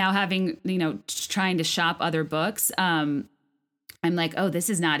now having, trying to shop other books, I'm like, oh, this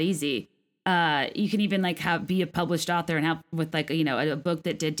is not easy. You can even like be a published author and have with like, a book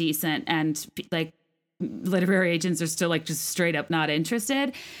that did decent, and like literary agents are still like just straight up not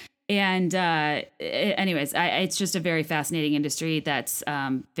interested. And anyways, it's just a very fascinating industry that's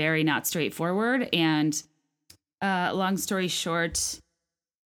very not straightforward. And long story short,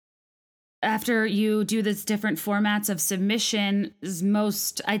 after you do this different formats of submission,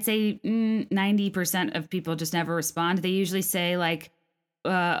 I'd say 90% of people just never respond. They usually say like,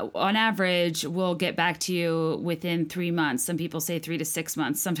 on average, we'll get back to you within 3 months. Some people say 3 to 6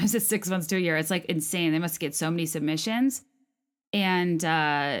 months. Sometimes it's 6 months to a year. It's like insane. They must get so many submissions. And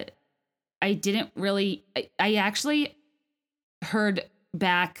I actually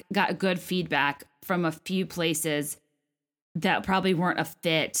got good feedback from a few places that probably weren't a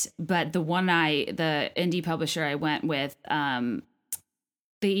fit. But the indie publisher I went with,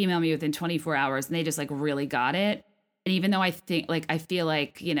 they emailed me within 24 hours and they just like really got it. And even though I feel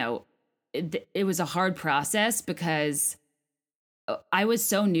like, it was a hard process because I was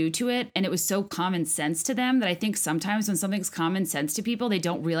so new to it and it was so common sense to them that I think sometimes when something's common sense to people, they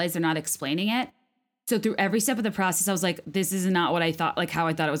don't realize they're not explaining it. So through every step of the process, I was like, this is not what I thought, like how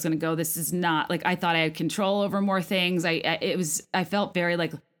I thought it was going to go. This is not like, I thought I had control over more things. I felt very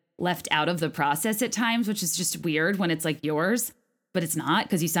like left out of the process at times, which is just weird when it's like yours. But it's not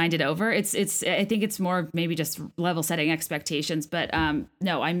because you signed it over. I think it's more maybe just level setting expectations. But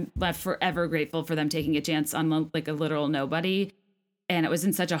no, I'm forever grateful for them taking a chance on like a literal nobody. And it was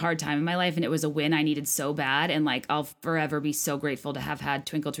in such a hard time in my life, and it was a win I needed so bad. And like I'll forever be so grateful to have had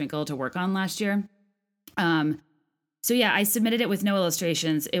Twinkle Twinkle to work on last year. So yeah, I submitted it with no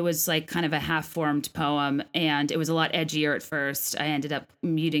illustrations. It was like kind of a half-formed poem, and it was a lot edgier at first. I ended up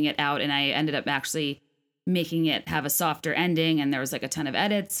muting it out, and I ended up actually making it have a softer ending, and there was like a ton of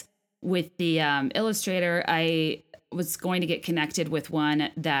edits. With the illustrator, I was going to get connected with one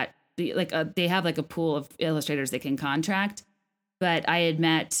that they have like a pool of illustrators they can contract. But I had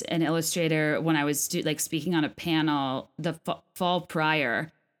met an illustrator when I was speaking on a panel the fall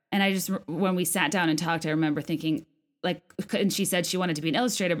prior, and I just, when we sat down and talked, I remember thinking and she said she wanted to be an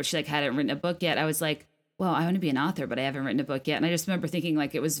illustrator, but she hadn't written a book yet. I was like, well, I want to be an author, but I haven't written a book yet. And I just remember thinking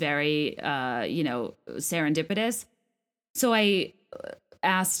it was very, serendipitous. So I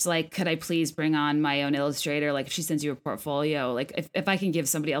asked, could I please bring on my own illustrator? If she sends you a portfolio, if I can give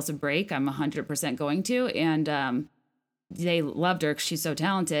somebody else a break, I'm 100% going to. And they loved her because she's so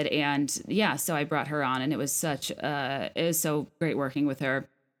talented. And yeah, so I brought her on, and it was it was so great working with her.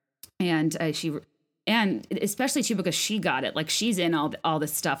 And and especially too, because she got it. She's in all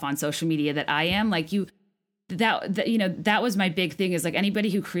this stuff on social media that I am. That was my big thing, is anybody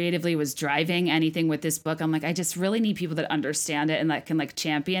who creatively was driving anything with this book, I'm I just really need people that understand it and that can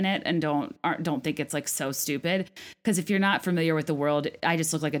champion it and don't think it's so stupid. Because if you're not familiar with the world, I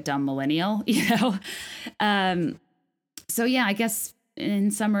just look like a dumb millennial, So yeah, I guess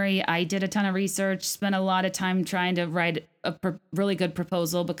in summary, I did a ton of research, spent a lot of time trying to write a really good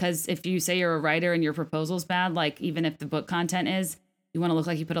proposal, because if you say you're a writer and your proposal's bad, even if the book content is, you want to look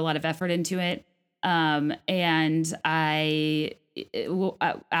like you put a lot of effort into it. And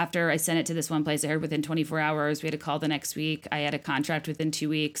after I sent it to this one place, I heard within 24 hours, we had a call the next week. I had a contract within 2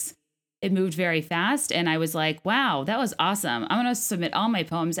 weeks. It moved very fast. And I was like, wow, that was awesome. I'm going to submit all my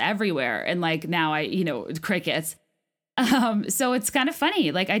poems everywhere. And now crickets. So it's kind of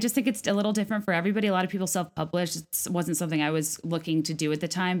funny. I just think it's a little different for everybody. A lot of people self-publish. It wasn't something I was looking to do at the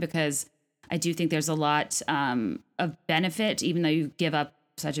time, because I do think there's a lot of benefit, even though you give up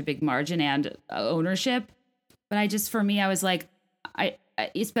such a big margin and ownership. But for me, I was I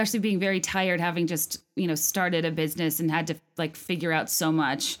especially being very tired, having just, started a business and had to figure out so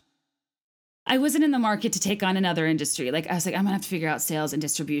much. I wasn't in the market to take on another industry. I was I'm gonna have to figure out sales and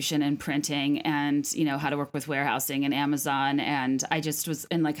distribution and printing and, how to work with warehousing and Amazon. And I just was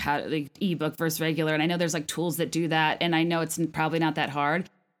in how ebook versus regular. And I know there's tools that do that. And I know it's probably not that hard.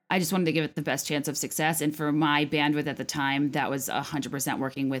 I just wanted to give it the best chance of success. And for my bandwidth at the time, that was 100%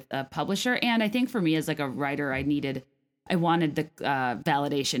 working with a publisher. And I think for me as a writer, I wanted the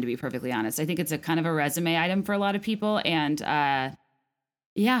validation, to be perfectly honest. I think it's a kind of a resume item for a lot of people. And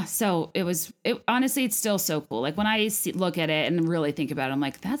yeah, so honestly, it's still so cool. When I look at it and really think about it,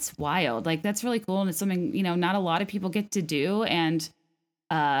 I'm that's wild. That's really cool. And it's something, not a lot of people get to do. And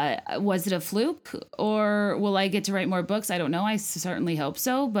Was it a fluke, or will I get to write more books? I don't know. I certainly hope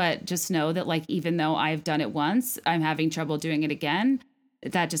so. But just know that, like, even though I've done it once, I'm having trouble doing it again.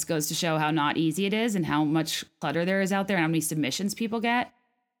 That just goes to show how not easy it is and how much clutter there is out there and how many submissions people get.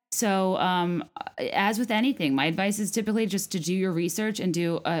 So as with anything, my advice is typically just to do your research and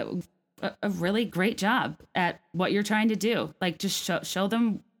do a really great job at what you're trying to do. Like, just show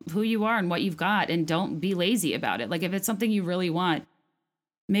them who you are and what you've got, and don't be lazy about it. Like, if it's something you really want,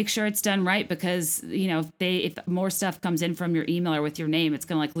 make sure it's done right, because, you know, if more stuff comes in from your email or with your name, it's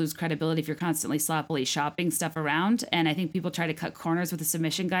going to like lose credibility if you're constantly sloppily shopping stuff around. And I think people try to cut corners with the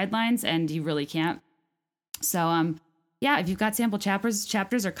submission guidelines, and you really can't. So, yeah, if you've got sample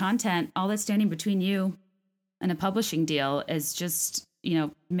chapters or content, all that's standing between you and a publishing deal is just, you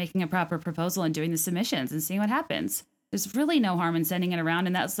know, making a proper proposal and doing the submissions and seeing what happens. There's really no harm in sending it around.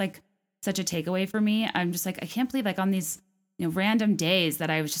 And that's like such a takeaway for me. I'm just like, I can't believe, like, on these, you know, random days that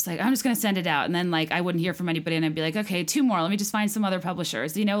I was just like, I'm just going to send it out. And then, like, I wouldn't hear from anybody, and I'd be like, okay, 2 more. Let me just find some other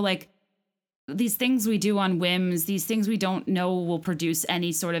publishers. You know, like, these things we do on whims, these things we don't know will produce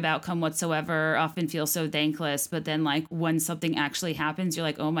any sort of outcome whatsoever, often feel so thankless. But then, like, when something actually happens, you're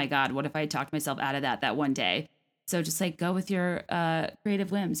like, oh my God, what if I talked myself out of that one day? So just, like, go with your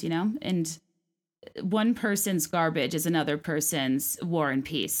creative whims, you know? And one person's garbage is another person's war and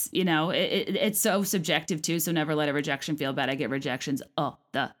peace. You know, it's so subjective too. So never let a rejection feel bad. I get rejections all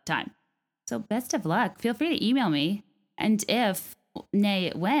the time. So best of luck. Feel free to email me. And if,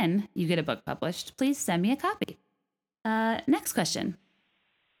 nay, when you get a book published, please send me a copy. Next question.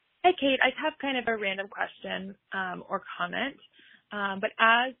 Hi, Kate. I have kind of a random question or comment. But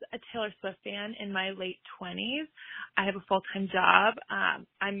as a Taylor Swift fan in my late 20s, I have a full-time job.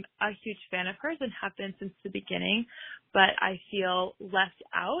 I'm a huge fan of hers and have been since the beginning, but I feel left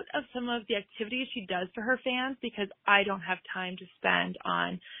out of some of the activities she does for her fans because I don't have time to spend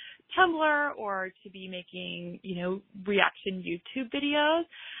on Tumblr or to be making, you know, reaction YouTube videos.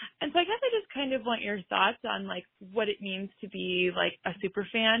 And so I guess I just kind of want your thoughts on, like, what it means to be, like, a super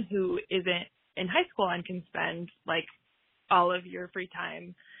fan who isn't in high school and can spend, like, all of your free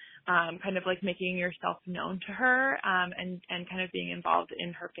time kind of like making yourself known to her and kind of being involved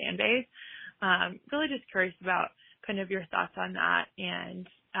in her fan base. Really just curious about kind of your thoughts on that. And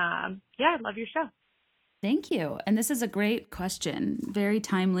yeah, I love your show. Thank you. And this is a great question. Very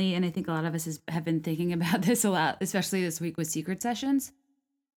timely. And I think a lot of us have been thinking about this a lot, especially this week with Secret Sessions.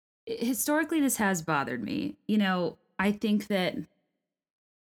 Historically, this has bothered me. You know, I think that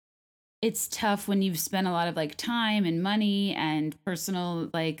it's tough when you've spent a lot of like time and money and personal,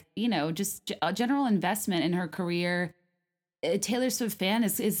 like, you know, just general investment in her career. A Taylor Swift fan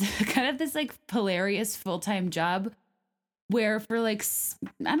is kind of this like hilarious full-time job where for like,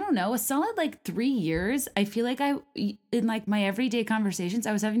 I don't know, a solid like 3 years, I feel like in like my everyday conversations,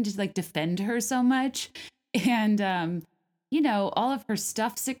 I was having to like defend her so much. And, you know, all of her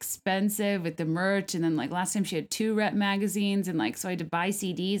stuff's expensive with the merch. And then like last time she had 2 rep magazines, and like, so I had to buy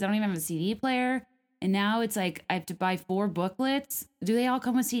CDs. I don't even have a CD player. And now it's like, I have to buy 4 booklets. Do they all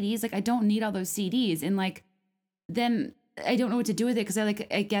come with CDs? Like, I don't need all those CDs. And like, then I don't know what to do with it. Cause I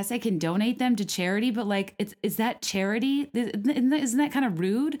guess I can donate them to charity, but like, is that charity? Isn't that kind of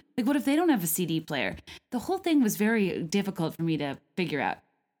rude? Like, what if they don't have a CD player? The whole thing was very difficult for me to figure out.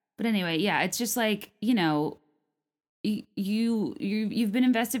 But anyway, yeah, it's just like, you know, you've been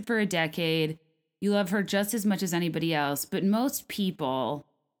invested for a decade. You love her just as much as anybody else, but most people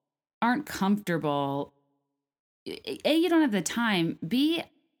aren't comfortable. A, you don't have the time. B,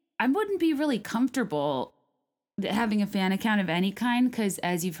 I wouldn't be really comfortable having a fan account of any kind, because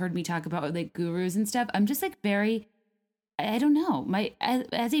as you've heard me talk about with like gurus and stuff, I'm just like very, I don't know,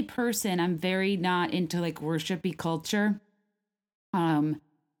 as a person, I'm very not into like worshipy culture.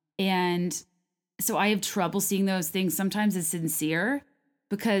 And so I have trouble seeing those things sometimes as sincere,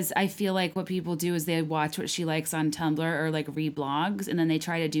 because I feel like what people do is they watch what she likes on Tumblr or like reblogs, and then they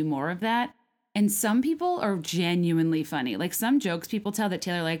try to do more of that. And some people are genuinely funny. Like some jokes people tell that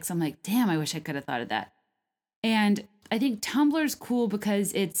Taylor likes, I'm like, damn, I wish I could have thought of that. And I think Tumblr's cool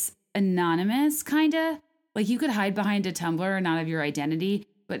because it's anonymous, kind of. Like you could hide behind a Tumblr and not have your identity.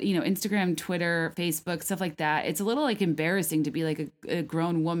 But, you know, Instagram, Twitter, Facebook, stuff like that, it's a little like embarrassing to be like a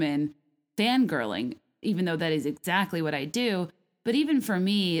grown woman fangirling, even though that is exactly what I do. But even for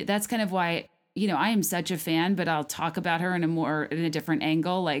me, that's kind of why, you know, I am such a fan, but I'll talk about her in a different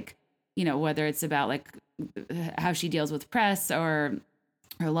angle. Like, you know, whether it's about like how she deals with press or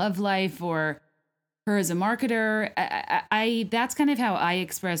her love life or her as a marketer. I that's kind of how I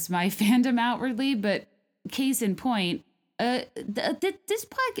express my fandom outwardly. But case in point, this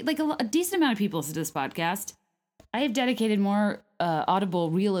podcast, like a decent amount of people listen to this podcast. I have dedicated more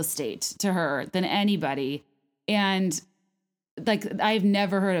Audible real estate to her than anybody. And like, I've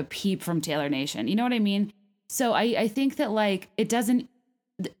never heard a peep from Taylor Nation. You know what I mean? So I think that like,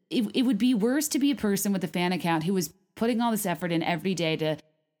 it would be worse to be a person with a fan account who was putting all this effort in every day to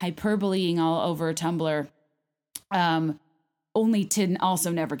hyperboleing all over Tumblr, only to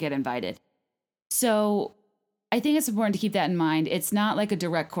also never get invited. So I think it's important to keep that in mind. It's not like a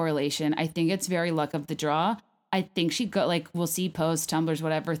direct correlation. I think it's very luck of the draw. I think we'll see posts, Tumblrs,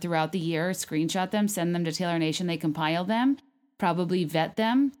 whatever throughout the year, screenshot them, send them to Taylor Nation. They compile them, probably vet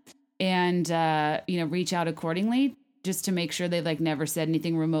them, and, reach out accordingly just to make sure they've like never said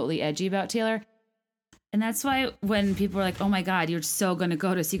anything remotely edgy about Taylor. And that's why when people were like, oh my God, you're so going to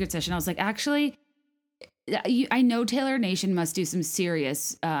go to a secret session, I was like, actually, I know Taylor Nation must do some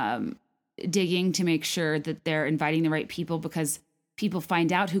serious digging to make sure that they're inviting the right people, because people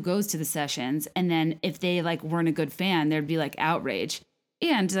find out who goes to the sessions. And then if they like weren't a good fan, there'd be like outrage.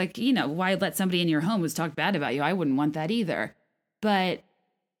 And like, why let somebody in your home who's talked bad about you? I wouldn't want that either. But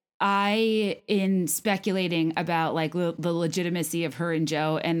in speculating about like the legitimacy of her and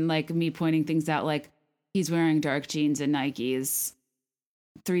Joe, and like me pointing things out, like he's wearing dark jeans and Nikes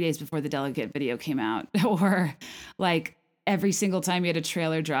 3 days before the Delegate video came out, or like every single time he had a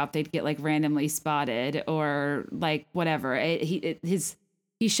trailer drop, they'd get like randomly spotted, or like whatever.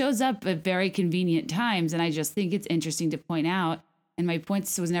 He shows up at very convenient times, and I just think it's interesting to point out. And my point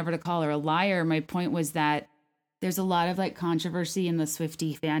was never to call her a liar. My point was that there's a lot of like controversy in the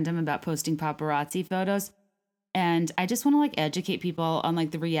Swiftie fandom about posting paparazzi photos. And I just want to like educate people on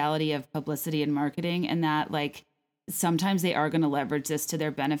like the reality of publicity and marketing, and that like sometimes they are going to leverage this to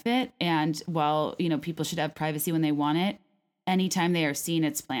their benefit. And while, people should have privacy when they want it, anytime they are seen,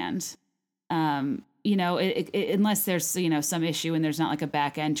 it's planned. Unless there's, some issue and there's not like a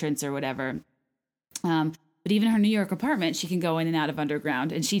back entrance or whatever. But even her New York apartment, she can go in and out of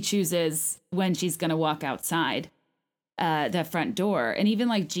underground, and she chooses when she's going to walk outside the front door. And even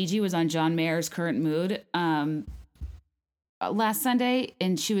like Gigi was on John Mayer's Current Mood last Sunday,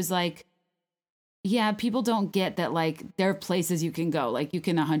 and she was like, yeah, people don't get that like there are places you can go, like you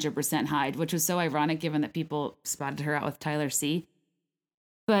can 100% hide, which was so ironic given that people spotted her out with Tyler C.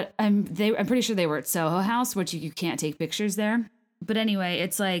 But I'm pretty sure they were at Soho House, which you can't take pictures there. But anyway,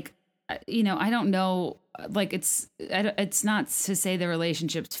 it's like, I don't know, like it's not to say the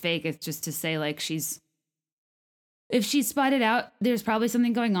relationship's fake. It's just to say like if she's spotted out, there's probably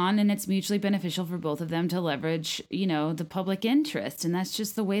something going on, and it's mutually beneficial for both of them to leverage, the public interest. And that's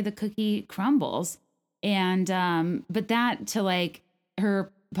just the way the cookie crumbles. And, but that to like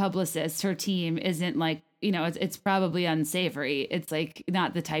her publicist, her team isn't like, it's probably unsavory. It's like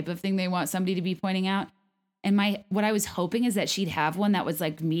not the type of thing they want somebody to be pointing out. And what I was hoping is that she'd have one that was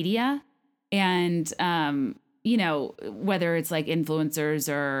like media, and, whether it's like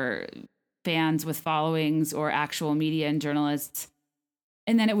influencers or fans with followings or actual media and journalists.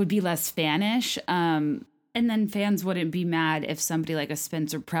 And then it would be less fanish. And then fans wouldn't be mad if somebody like a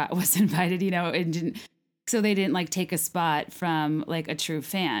Spencer Pratt was invited, and so they didn't like take a spot from like a true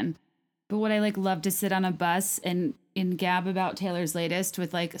fan. But would I like love to sit on a bus and gab about Taylor's latest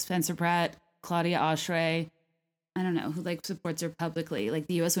with like Spencer Pratt, Claudia Oshry, I don't know, who like supports her publicly, like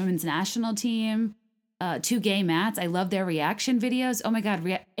the U.S. Women's National Team, Two Gay Mats. I love their reaction videos. Oh my God,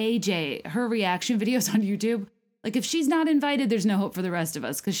 AJ, her reaction videos on YouTube. Like if she's not invited, there's no hope for the rest of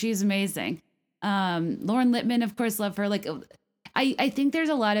us, because she's amazing. Lauren Littman, of course, love her. Like I think there's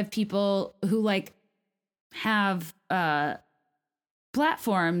a lot of people who like have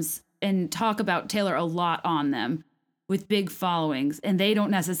platforms and talk about Taylor a lot on them with big followings, and they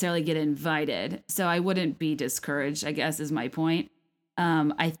don't necessarily get invited. So I wouldn't be discouraged, I guess is my point.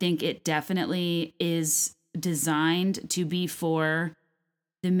 I think it definitely is designed to be for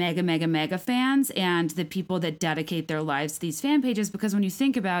the mega, mega, mega fans and the people that dedicate their lives to these fan pages. Because when you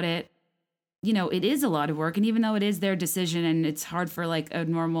think about it, it is a lot of work. And even though it is their decision and it's hard for like a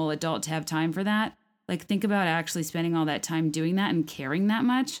normal adult to have time for that, like think about actually spending all that time doing that and caring that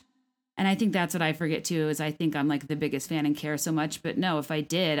much. And I think that's what I forget too, is I think I'm like the biggest fan and care so much. But no, if I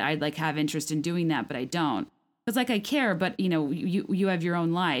did, I'd like have interest in doing that, but I don't. Because like I care, but you have your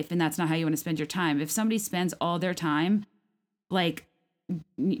own life, and that's not how you want to spend your time. If somebody spends all their time like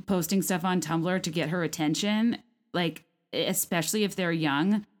posting stuff on Tumblr to get her attention, like especially if they're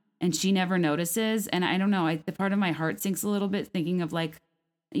young and she never notices, and I don't know, the part of my heart sinks a little bit thinking of like,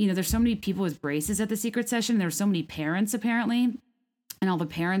 there's so many people with braces at the secret session. There's so many parents apparently, and all the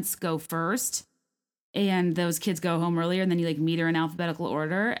parents go first. And those kids go home earlier, and then you like meet her in alphabetical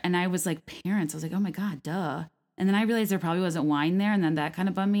order. And I was like, parents, I was like, oh my God, duh. And then I realized there probably wasn't wine there. And then that kind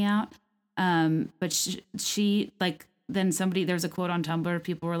of bummed me out. But she like then there's a quote on Tumblr.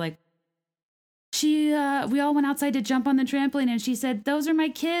 People were like, we all went outside to jump on the trampoline and she said, those are my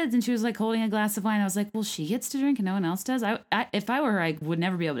kids. And she was like holding a glass of wine. I was like, well, she gets to drink and no one else does. If I were her, I would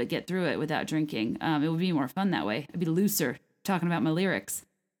never be able to get through it without drinking. It would be more fun that way. I'd be looser talking about my lyrics.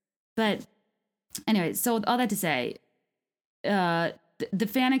 But anyway, so all that to say, the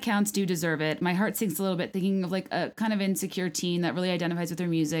fan accounts do deserve it. My heart sinks a little bit thinking of like a kind of insecure teen that really identifies with their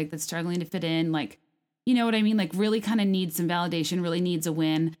music, that's struggling to fit in. Like, you know what I mean? Like really kind of needs some validation, really needs a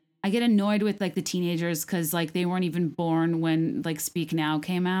win. I get annoyed with like the teenagers because like they weren't even born when like Speak Now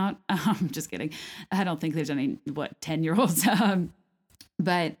came out. Just kidding. I don't think there's any 10-year-olds.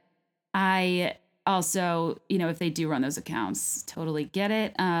 But I also, you know, if they do run those accounts, totally get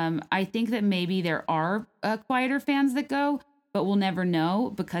it. I think that maybe there are quieter fans that go, but we'll never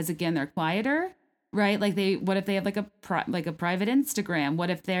know because again, they're quieter, right? Like what if they have like a private Instagram? What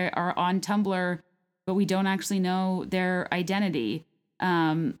if they are on Tumblr, but we don't actually know their identity?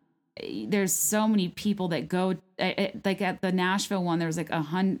 There's so many people that go like at the Nashville one, there was like I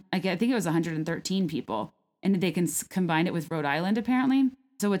think it was 113 people, and they can combine it with Rhode Island apparently.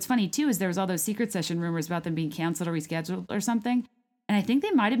 So what's funny too is there was all those secret session rumors about them being canceled or rescheduled or something. And I think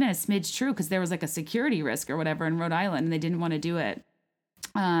they might've been a smidge true because there was like a security risk or whatever in Rhode Island and they didn't want to do it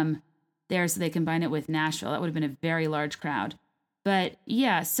there. So they combined it with Nashville. That would have been a very large crowd. But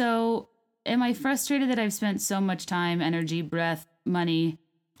yeah, so am I frustrated that I've spent so much time, energy, breath, money,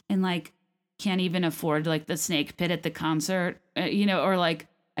 and like can't even afford like the snake pit at the concert, you know, or like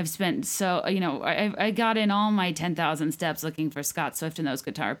I've spent I got in all my 10,000 steps looking for Scott Swift and those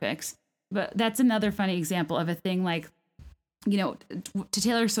guitar picks. But that's another funny example of a thing like, you know, to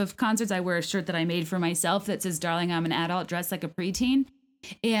Taylor Swift concerts, I wear a shirt that I made for myself that says, darling, I'm an adult dressed like a preteen.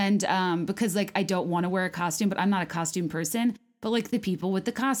 And because like I don't want to wear a costume, but I'm not a costume person. But like the people with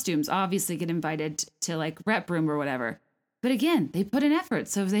the costumes obviously get invited to like rep room or whatever. But again, they put in effort,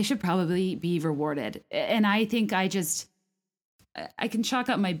 so they should probably be rewarded. And I think I can chalk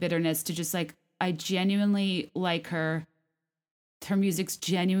up my bitterness to just like, I genuinely like her. Her music's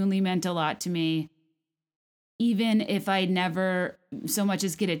genuinely meant a lot to me. Even if I never so much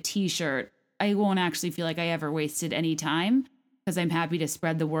as get a t-shirt, I won't actually feel like I ever wasted any time because I'm happy to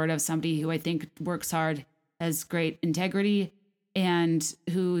spread the word of somebody who I think works hard, has great integrity, and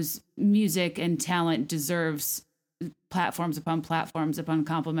whose music and talent deserves platforms upon platforms upon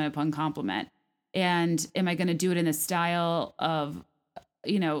compliment upon compliment. And am I going to do it in the style of,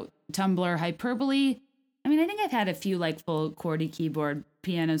 you know, Tumblr hyperbole? I mean, I think I've had a few like full QWERTY keyboard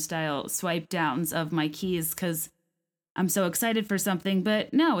piano style swipe downs of my keys because I'm so excited for something.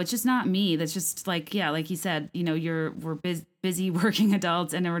 But no, it's just not me. That's just like, yeah, like you said, you know, we're busy working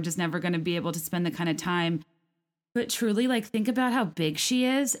adults and we're just never going to be able to spend the kind of time. But truly, like, think about how big she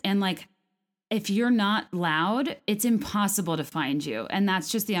is. And like, if you're not loud, it's impossible to find you. And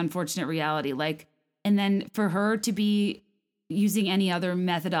that's just the unfortunate reality. Like, and then for her to be using any other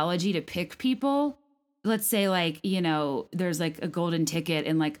methodology to pick people, let's say like, you know, there's like a golden ticket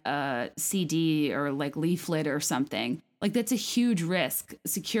in like a CD or like leaflet or something. Like that's a huge risk,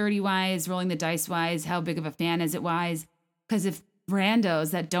 security wise, rolling the dice wise, how big of a fan is it wise? Because if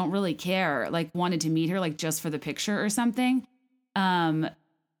randos that don't really care, like wanted to meet her, like just for the picture or something,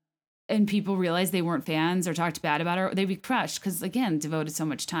 and people realized they weren't fans or talked bad about her, they'd be crushed because, again, devoted so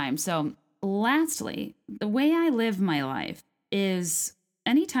much time. So lastly, the way I live my life is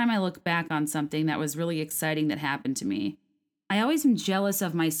anytime I look back on something that was really exciting that happened to me, I always am jealous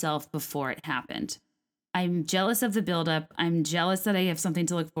of myself before it happened. I'm jealous of the buildup. I'm jealous that I have something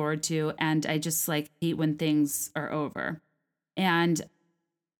to look forward to. And I just like hate when things are over. And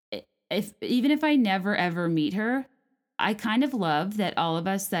even if I never, ever meet her, I kind of love that all of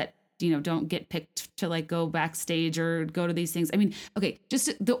us that, you know, don't get picked to like go backstage or go to these things. I mean, okay,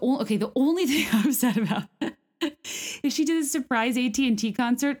 just the only thing I'm upset about is she did a surprise AT&T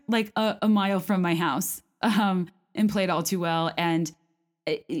concert like a mile from my house and played All Too Well. And,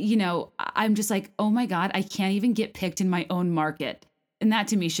 you know, I'm just like, oh my God, I can't even get picked in my own market. And that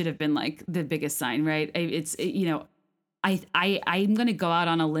to me should have been like the biggest sign, right? You know, I'm going to go out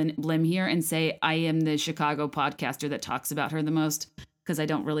on a limb here and say I am the Chicago podcaster that talks about her the most, because I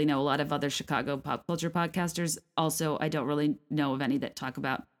don't really know a lot of other Chicago pop culture podcasters. Also, I don't really know of any that talk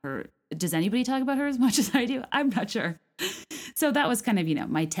about her. Does anybody talk about her as much as I do? I'm not sure. So that was kind of, you know,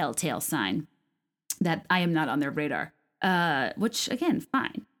 my telltale sign that I am not on their radar, which again,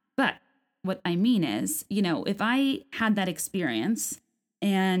 fine. But what I mean is, you know, if I had that experience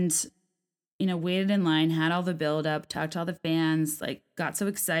and, you know, waited in line, had all the build up, talked to all the fans, like got so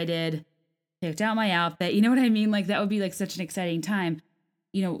excited, picked out my outfit, you know what I mean? Like that would be like such an exciting time.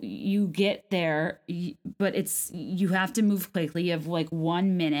 you get there, but you have to move quickly. You have like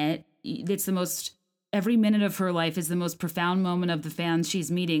 1 minute. Every minute of her life is the most profound moment of the fans she's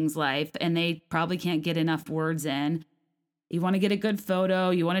meeting's life, and they probably can't get enough words in. You want to get a good photo,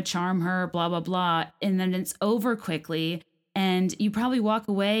 you want to charm her, blah, blah, blah. And then it's over quickly. And you probably walk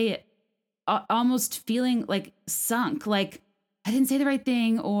away almost feeling like sunk, like I didn't say the right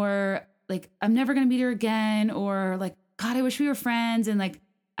thing, or like I'm never going to meet her again, or like, God, I wish we were friends. And like,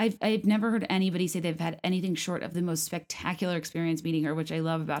 I've never heard anybody say they've had anything short of the most spectacular experience meeting her, which I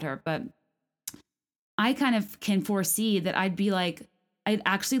love about her. But I kind of can foresee that I'd be like, I'd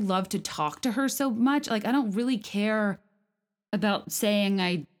actually love to talk to her so much. Like, I don't really care about saying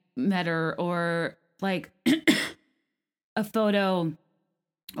I met her or like a photo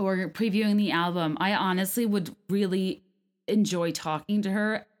or previewing the album. I honestly would really enjoy talking to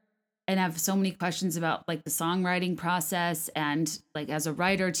her and have so many questions about like the songwriting process and like as a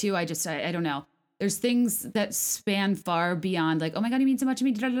writer too. I don't know. There's things that span far beyond like, oh my God, you mean so much to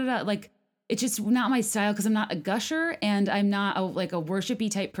me. Da, da, da. Like, it's just not my style because I'm not a gusher and I'm not a worshipy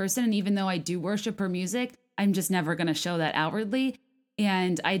type person. And even though I do worship her music, I'm just never going to show that outwardly.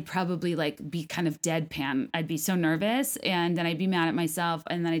 And I'd probably like be kind of deadpan. I'd be so nervous and then I'd be mad at myself.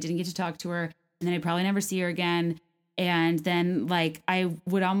 And then I didn't get to talk to her. And then I'd probably never see her again. And then like, I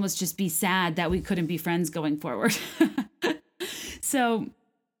would almost just be sad that we couldn't be friends going forward. So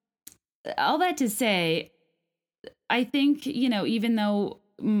all that to say, I think, even though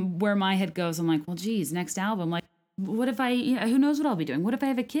where my head goes, I'm like, well, geez, next album, like, what if who knows what I'll be doing? What if I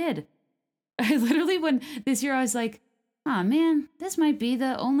have a kid? I literally, when this year I was like, oh man, this might be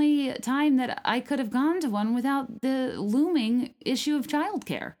the only time that I could have gone to one without the looming issue of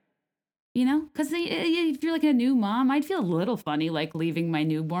childcare. Because if you're like a new mom, I'd feel a little funny, like leaving my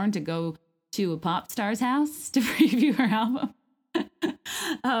newborn to go to a pop star's house to preview her album.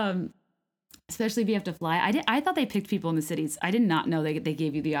 Especially if you have to fly. I thought they picked people in the cities. I did not know they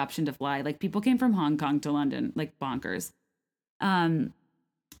gave you the option to fly. Like people came from Hong Kong to London, like bonkers.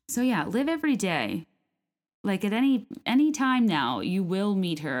 So yeah, live every day. Like at any time now, you will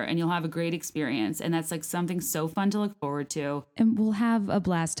meet her and you'll have a great experience. And that's like something so fun to look forward to. And we'll have a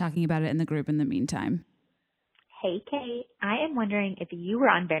blast talking about it in the group in the meantime. Hey, Kate. I am wondering if you were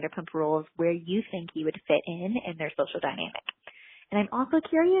on Vanderpump Rules, where you think you would fit in their social dynamic. And I'm also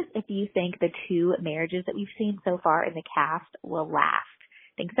curious if you think the 2 marriages that we've seen so far in the cast will last.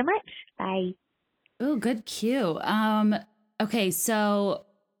 Thanks so much. Bye. Oh, good cue. Okay, so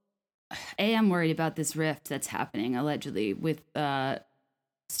I'm worried about this rift that's happening allegedly with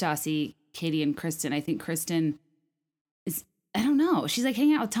Stassi, Katie, and Kristen. I think Kristen is, I don't know. She's like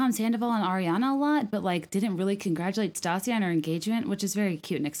hanging out with Tom Sandoval and Ariana a lot, but like didn't really congratulate Stassi on her engagement, which is very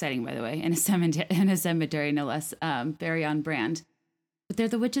cute and exciting, by the way, in a cemetery, no less. Very on brand. But they're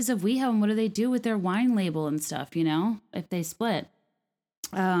the witches of WeHo, and what do they do with their wine label and stuff, if they split?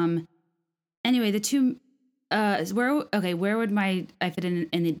 Anyway, the 2, where would I fit in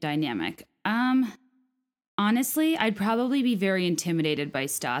the dynamic? Honestly, I'd probably be very intimidated by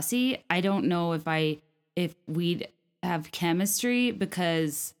Stassi. I don't know if we'd have chemistry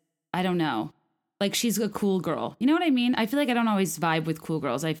because I don't know. Like, she's a cool girl. You know what I mean? I feel like I don't always vibe with cool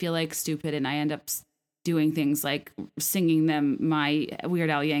girls. I feel like stupid and I end up doing things like singing them my Weird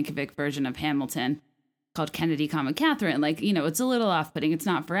Al Yankovic version of Hamilton called Kennedy, Catherine. Like, it's a little off-putting. It's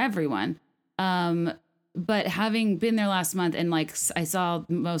not for everyone. But having been there last month and like I saw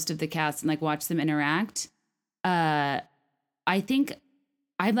most of the cast and like watched them interact, I think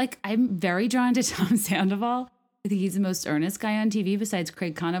I'm very drawn to Tom Sandoval. I think he's the most earnest guy on TV besides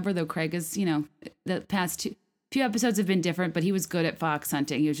Craig Conover, though Craig is, the past few episodes have been different, but he was good at fox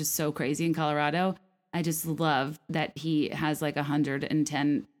hunting. He was just so crazy in Colorado. I just love that he has like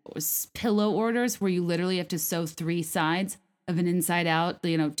 110 pillow orders where you literally have to sew 3 sides of an inside out,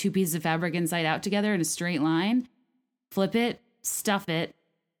 2 pieces of fabric inside out together in a straight line, flip it, stuff it,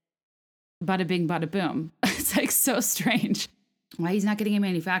 bada bing, bada boom. It's like so strange. Why he's not getting a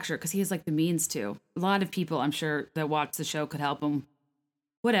manufacturer? Because he has like the means to. A lot of people, I'm sure, that watch the show could help him.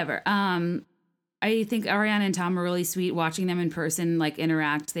 Whatever. I think Ariana and Tom are really sweet. Watching them in person, like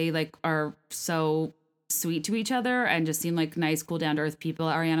interact, they like are so sweet to each other and just seem like nice, cool, down to earth people.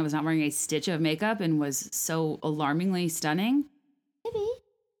 Ariana was not wearing a stitch of makeup and was so alarmingly stunning. Maybe.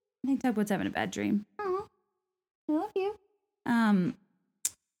 I think Tugboat's having a bad dream. Oh, I love you.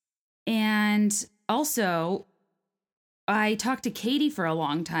 And also, I talked to Katie for a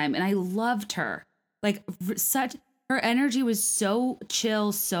long time and I loved her. Like her energy was so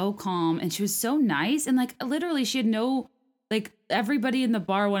chill, so calm, and she was so nice. And like literally she had no like everybody in the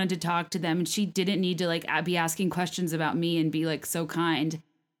bar wanted to talk to them, and she didn't need to like be asking questions about me and be like so kind.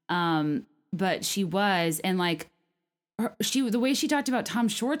 But she was, and like the way she talked about Tom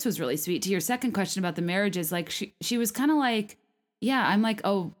Schwartz was really sweet. To your second question about the marriages, like she was kind of like, yeah, I'm like,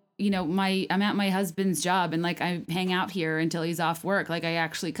 oh, you know, I'm at my husband's job, and like I hang out here until he's off work. Like I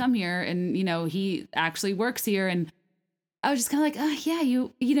actually come here, and you know, he actually works here. And I was just kind of like, oh yeah,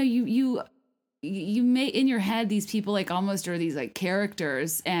 you make in your head these people like almost are these like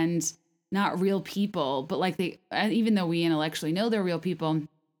characters and not real people, but like even though we intellectually know they're real people,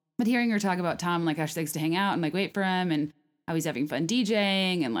 but hearing her talk about Tom, like how she likes to hang out and like wait for him, and how he's having fun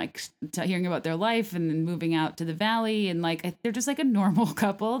DJing, and like hearing about their life and then moving out to the valley, and like they're just like a normal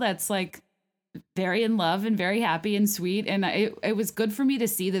couple that's like very in love and very happy and sweet. And it was good for me to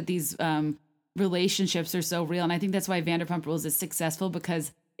see that these relationships are so real. And I think that's why Vanderpump Rules is successful,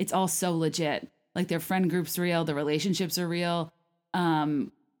 because it's all so legit. Like their friend group's real, the relationships are real.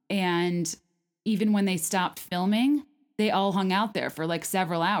 And even when they stopped filming, they all hung out there for like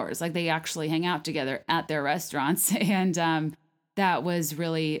several hours. Like they actually hang out together at their restaurants. And that was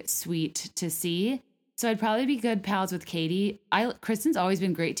really sweet to see. So I'd probably be good pals with Katie. Kristen's always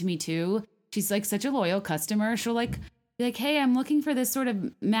been great to me too. She's like such a loyal customer. She'll like be like, hey, I'm looking for this sort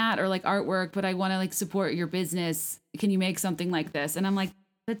of mat or like artwork, but I want to like support your business. Can you make something like this? And I'm like,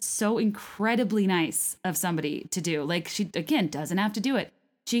 that's so incredibly nice of somebody to do. Like she, again, doesn't have to do it.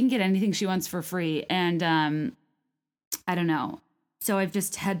 She can get anything she wants for free. And I don't know. So I've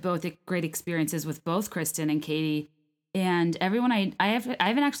just had both great experiences with both Kristen and Katie. And everyone I haven't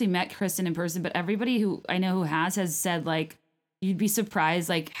actually met Kristen in person, but everybody who I know who has said like, you'd be surprised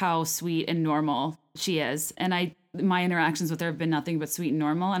like how sweet and normal she is. And my interactions with her have been nothing but sweet and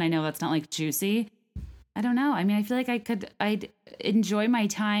normal. And I know that's not like juicy. I don't know. I mean, I feel like I'd enjoy my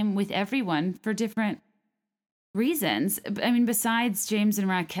time with everyone for different reasons. I mean, besides James and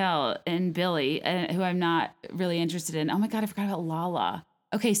Raquel and Billy, who I'm not really interested in. Oh my God, I forgot about Lala.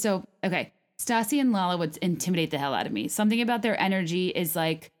 Okay. Stassi and Lala would intimidate the hell out of me. Something about their energy is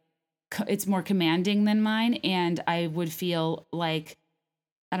like, it's more commanding than mine. And I would feel like,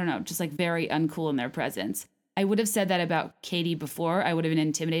 I don't know, just like very uncool in their presence. I would have said that about Katie before. I would have been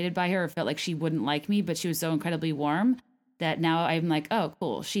intimidated by her or felt like she wouldn't like me, but she was so incredibly warm that now I'm like, oh,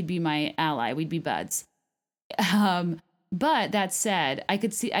 cool. She'd be my ally. We'd be buds. But that said, I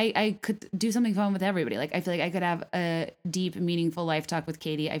could do something fun with everybody. Like, I feel like I could have a deep, meaningful life talk with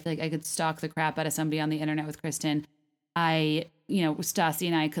Katie. I feel like I could stalk the crap out of somebody on the internet with Kristen. Stassi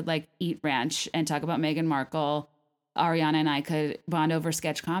and I could like eat ranch and talk about Meghan Markle. Ariana and I could bond over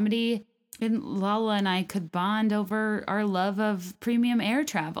sketch comedy. And Lala and I could bond over our love of premium air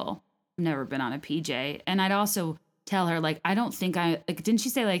travel. I've never been on a PJ. And I'd also tell her, like, I don't think didn't she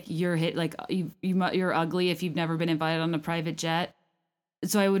say, like, you're ugly if you've never been invited on a private jet?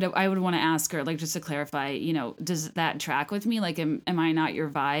 So I would want to ask her, like, just to clarify, does that track with me? Like, am I not your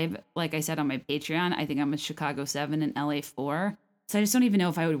vibe? Like I said on my Patreon, I think I'm a Chicago 7 and LA 4. So I just don't even know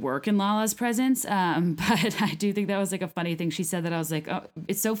if I would work in Lala's presence. But I do think that was like a funny thing. She said that. I was like, oh,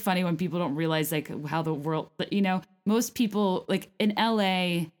 it's so funny when people don't realize like how the world, most people like in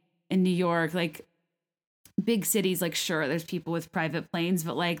LA, in New York, like big cities, like sure, there's people with private planes,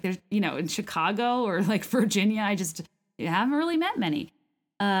 but like there's, in Chicago or like Virginia, I haven't really met many.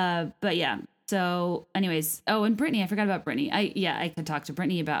 But yeah. So anyways, and Brittany, I forgot about Brittany. I could talk to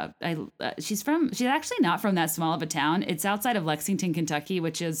Brittany about, she's actually not from that small of a town. It's outside of Lexington, Kentucky,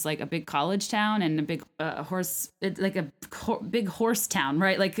 which is like a big college town and a big it's like a big horse town,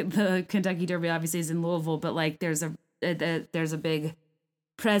 right? Like the Kentucky Derby obviously is in Louisville, but like there's a big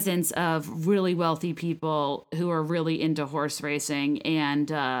presence of really wealthy people who are really into horse racing.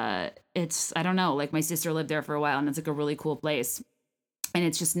 And it's, I don't know, like my sister lived there for a while and it's like a really cool place. And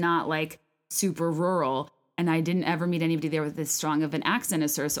it's just not like super rural, and I didn't ever meet anybody there with as strong of an accent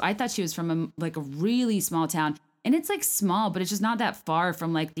as her. So I thought she was from a really small town, and it's like small, but it's just not that far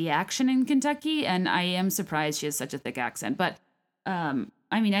from like the action in Kentucky. And I am surprised she has such a thick accent, but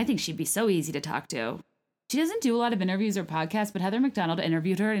I mean, I think she'd be so easy to talk to. She doesn't do a lot of interviews or podcasts, but Heather McDonald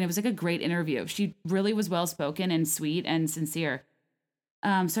interviewed her, and it was like a great interview. She really was well spoken and sweet and sincere.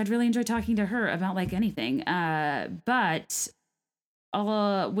 So I'd really enjoy talking to her about like anything. But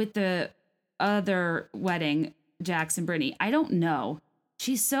with the other wedding, Jax and Brittany, I don't know.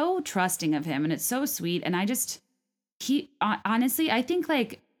 She's so trusting of him, and it's so sweet. And honestly, I think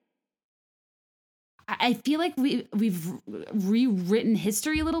like, I feel like we've rewritten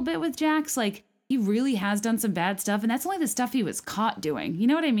history a little bit with Jax. Like he really has done some bad stuff, and that's only the stuff he was caught doing. You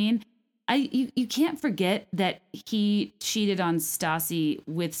know what I mean? you can't forget that he cheated on Stassi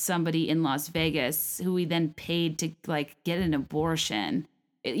with somebody in Las Vegas who he then paid to like get an abortion.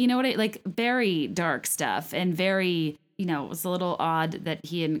 You know what like very dark stuff, and very, you know, it was a little odd that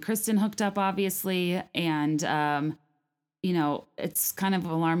he and Kristen hooked up, obviously. And you know, it's kind of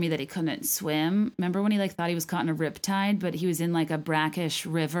alarming that he couldn't swim. Remember when he like thought he was caught in a riptide, but he was in like a brackish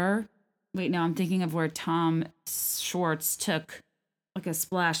river? Wait, no, I'm thinking of where Tom Schwartz took like a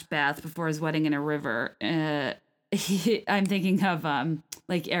splash bath before his wedding in a river. I'm thinking of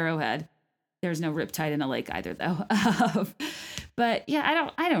Lake Arrowhead. There's no riptide in a lake either, though. But yeah,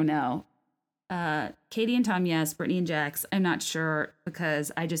 I don't know. Katie and Tom, yes. Brittany and Jax, I'm not sure,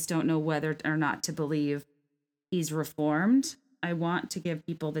 because I just don't know whether or not to believe he's reformed. I want to give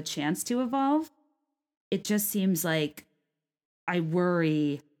people the chance to evolve. It just seems like I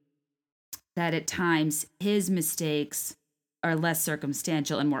worry that at times his mistakes are less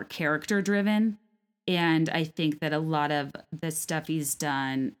circumstantial and more character driven. And I think that a lot of the stuff he's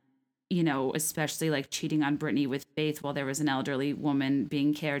done, you know, especially like cheating on Brittany with Faith while there was an elderly woman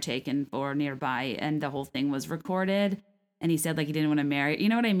being caretaken for nearby, and the whole thing was recorded. And he said like he didn't want to marry. You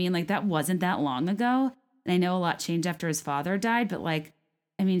know what I mean? Like that wasn't that long ago. And I know a lot changed after his father died, but like,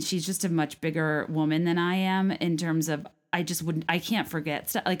 I mean, she's just a much bigger woman than I am in terms of, I can't forget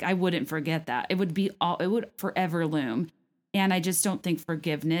stuff. Like I wouldn't forget that. It would forever loom. And I just don't think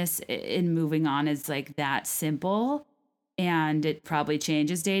forgiveness in moving on is like that simple. And it probably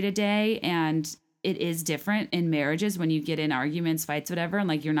changes day to day. And it is different in marriages when you get in arguments, fights, whatever, and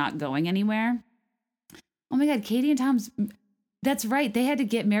like you're not going anywhere. Oh my God, Katie and Tom's, that's right. They had to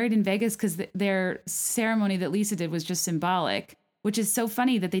get married in Vegas because their ceremony that Lisa did was just symbolic, which is so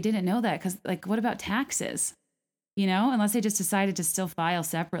funny that they didn't know that. Because like, what about taxes? You know, unless they just decided to still file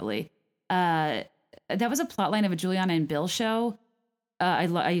separately. That was a plot line of a Juliana and Bill show.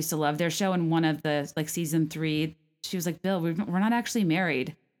 I used to love their show. And one of the like season 3, she was like, Bill, we're not actually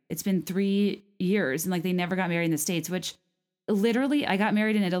married. It's been 3 years. And like, they never got married in the States, which literally I got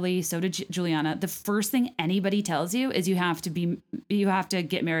married in Italy. So did Juliana. The first thing anybody tells you is you have to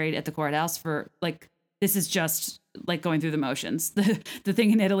get married at the courthouse for like, this is just like going through the motions. The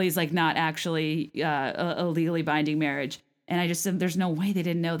thing in Italy is like not actually a legally binding marriage. And I just said, there's no way they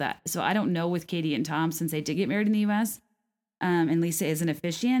didn't know that. So I don't know with Katie and Tom, since they did get married in the U.S. And Lisa is an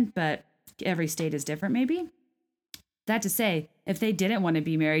officiant, but every state is different maybe. That to say, if they didn't want to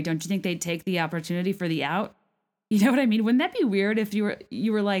be married, don't you think they'd take the opportunity for the out? You know what I mean? Wouldn't that be weird if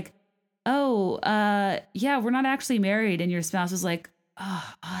you were like, oh, yeah, we're not actually married. And your spouse was like,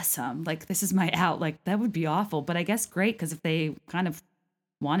 oh, awesome. Like, this is my out. Like, that would be awful. But I guess great, because if they kind of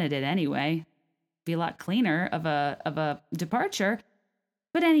wanted it anyway, be a lot cleaner of a departure.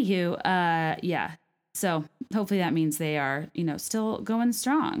 But anywho, yeah. So hopefully that means they are, you know, still going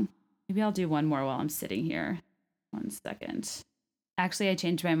strong. Maybe I'll do one more while I'm sitting here. 1 second. Actually, I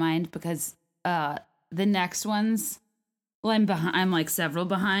changed my mind because the next ones, well, I'm behind. I'm like several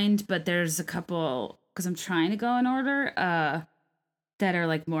behind, but there's a couple, because I'm trying to go in order, that are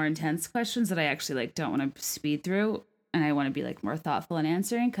like more intense questions that I actually like don't want to speed through. And I want to be like more thoughtful in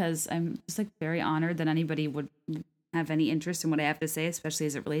answering, because I'm just like very honored that anybody would have any interest in what I have to say, especially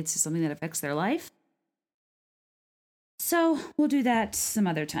as it relates to something that affects their life. So we'll do that some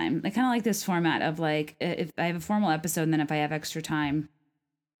other time. I kind of like this format of like, if I have a formal episode and then if I have extra time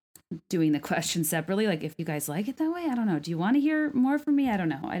doing the questions separately, like if you guys like it that way, I don't know. Do you want to hear more from me? I don't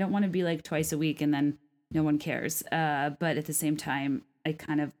know. I don't want to be like twice a week and then no one cares. But at the same time, I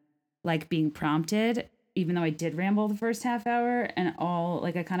kind of like being prompted, even though I did ramble the first half hour and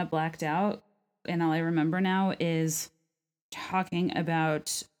I kind of blacked out. And all I remember now is talking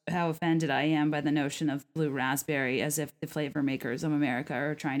about how offended I am by the notion of blue raspberry, as if the flavor makers of America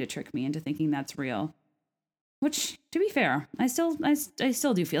are trying to trick me into thinking that's real. Which, to be fair, I still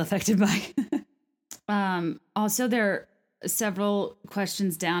do feel affected by. Also, there are several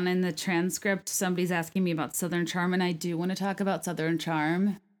questions down in the transcript. Somebody's asking me about Southern Charm, and I do want to talk about Southern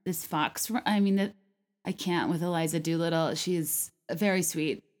Charm. This Fox, I mean, I can't with Eliza Doolittle. She's very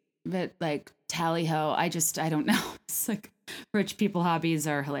sweet, but like tally ho, I don't know. It's like rich people hobbies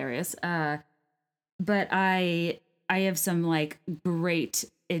are hilarious. But I have some like great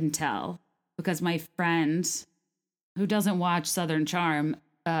intel, because my friend who doesn't watch Southern Charm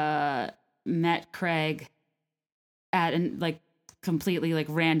met Craig at an like completely like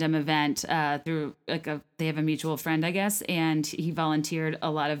random event through like they have a mutual friend, I guess, and he volunteered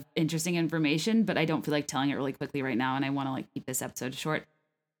a lot of interesting information, but I don't feel like telling it really quickly right now, and I want to like keep this episode short.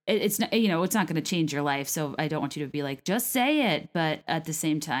 It's not, you know, it's not going to change your life, so I don't want you to be like, just say it. But at the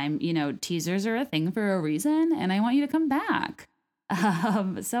same time, you know, teasers are a thing for a reason, and I want you to come back.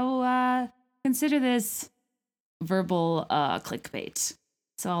 So consider this verbal clickbait.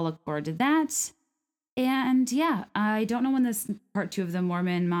 So I'll look forward to that. And yeah, I don't know when this part 2 of the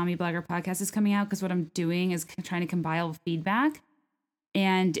Mormon Mommy Blogger podcast is coming out, because what I'm doing is trying to compile feedback.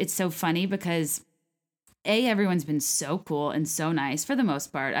 And it's so funny because everyone's been so cool and so nice for the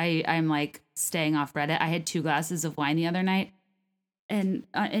most part. I'm like staying off Reddit. I had 2 glasses of wine the other night, and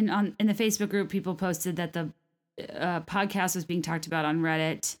in the Facebook group, people posted that the podcast was being talked about on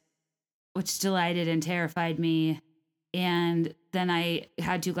Reddit, which delighted and terrified me. And then I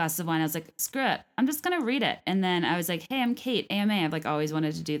had 2 glasses of wine. I was like, screw it, I'm just gonna read it. And then I was like, hey, I'm Kate, AMA. I've like always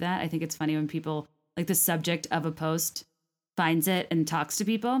wanted to do that. I think it's funny when people like the subject of a post finds it and talks to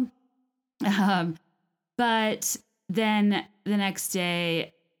people. But then the next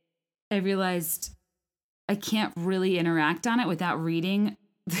day, I realized I can't really interact on it without reading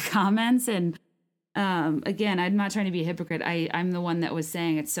the comments. And again, I'm not trying to be a hypocrite. I'm the one that was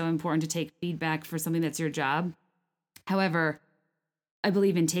saying it's so important to take feedback for something that's your job. However, I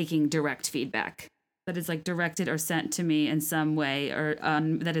believe in taking direct feedback that is like directed or sent to me in some way, or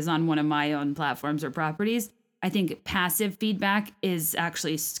that is on one of my own platforms or properties. I think passive feedback is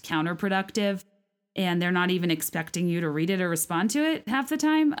actually counterproductive, and they're not even expecting you to read it or respond to it half the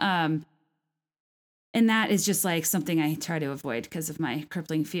time. And that is just like something I try to avoid because of my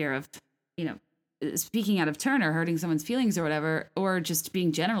crippling fear of, speaking out of turn or hurting someone's feelings or whatever, or just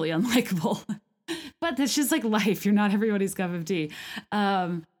being generally unlikable. But that's just like life. You're not everybody's cup of tea.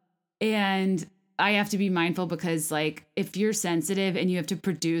 And I have to be mindful because like if you're sensitive and you have to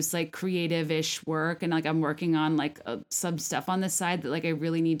produce like creative-ish work, and like I'm working on like some stuff on the side that like I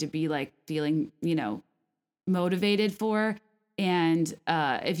really need to be like feeling, motivated for. And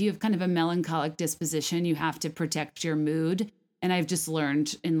if you have kind of a melancholic disposition, you have to protect your mood. And I've just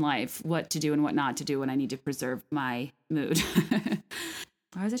learned in life what to do and what not to do when I need to preserve my mood.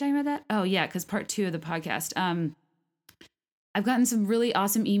 Why was I talking about that? Oh, yeah, because part 2 of the podcast. I've gotten some really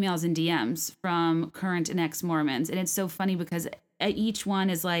awesome emails and DMs from current and ex-Mormons. And it's so funny because each one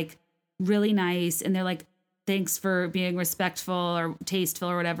is like really nice. And they're like, thanks for being respectful or tasteful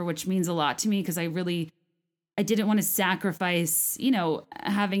or whatever, which means a lot to me because I didn't want to sacrifice,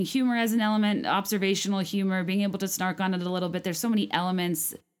 having humor as an element, observational humor, being able to snark on it a little bit. There's so many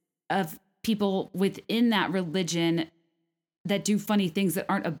elements of people within that religion that do funny things that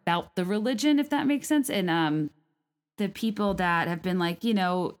aren't about the religion, if that makes sense. And the people that have been like,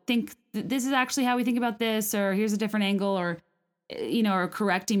 think this is actually how we think about this, or here's a different angle, or, or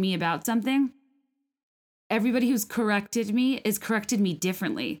correcting me about something. Everybody who's corrected me has corrected me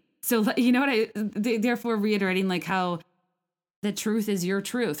differently. So, therefore reiterating like how the truth is your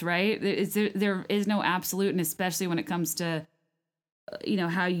truth, right? There is no absolute, and especially when it comes to,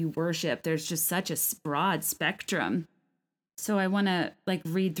 how you worship, there's just such a broad spectrum. So I want to like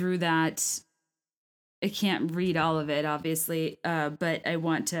read through that. I can't read all of it, obviously, but I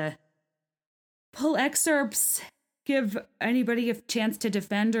want to pull excerpts, give anybody a chance to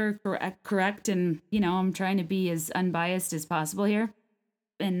defend or correct. And, I'm trying to be as unbiased as possible here.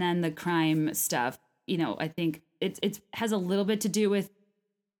 And then the crime stuff, I think it has a little bit to do with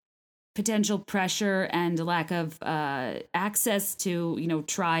potential pressure and lack of access to,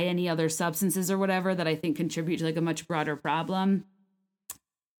 try any other substances or whatever that I think contribute to like a much broader problem.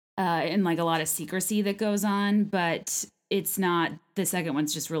 And like a lot of secrecy that goes on, but it's not, the second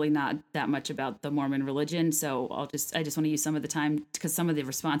one's just really not that much about the Mormon religion. So I just want to use some of the time because some of the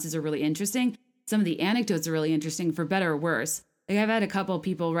responses are really interesting. Some of the anecdotes are really interesting for better or worse. Like I've had a couple of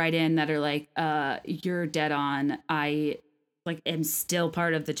people write in that are like, you're dead on. I like am still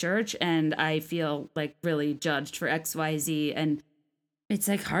part of the church and I feel like really judged for XYZ. And it's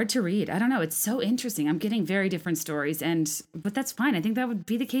like hard to read. I don't know. It's so interesting. I'm getting very different stories but that's fine. I think that would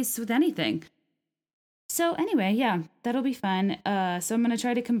be the case with anything. So anyway, yeah, that'll be fun. So I'm going to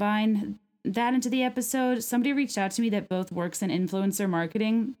try to combine that into the episode. Somebody reached out to me that both works in influencer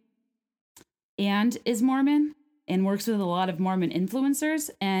marketing and is Mormon and works with a lot of Mormon influencers.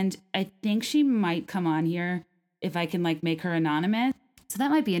 And I think she might come on here if I can like make her anonymous. So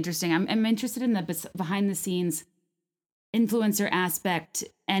that might be interesting. I'm interested in the behind the scenes influencer aspect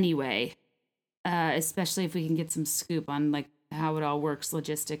anyway, especially if we can get some scoop on like how it all works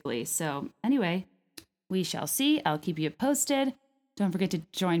logistically. So anyway, we shall see. I'll keep you posted. Don't forget to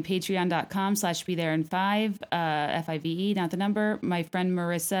join patreon.com/BeThereIn5, FIVE, not the number. My friend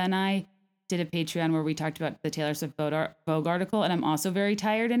Marissa and I did a Patreon where we talked about the Taylor Swift Vogue article, and I'm also very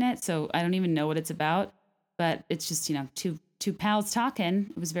tired in it, so I don't even know what it's about, but it's just, two pals talking.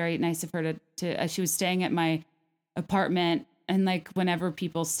 It was very nice of her to she was staying at my apartment, and like whenever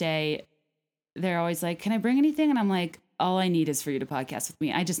people stay, they're always like, can I bring anything? And I'm like, all I need is for you to podcast with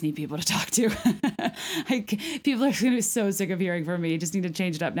me. I just need people to talk to. People are going to be so sick of hearing from me. Just need to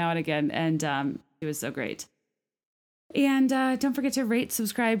change it up now and again. And it was so great. And don't forget to rate,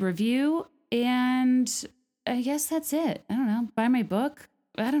 subscribe, review. And I guess that's it. I don't know. Buy my book.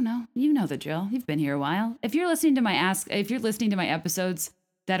 I don't know. You know the drill. You've been here a while. If you're listening to my episodes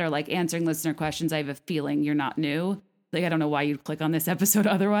that are like answering listener questions, I have a feeling you're not new. Like, I don't know why you'd click on this episode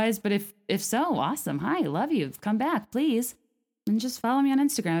otherwise, but if so, awesome. Hi, love you. Come back, please. And just follow me on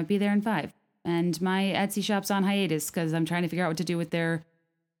Instagram at Be There in 5. And my Etsy shop's on hiatus because I'm trying to figure out what to do with their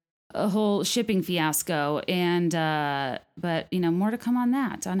whole shipping fiasco. And, but, you know, more to come on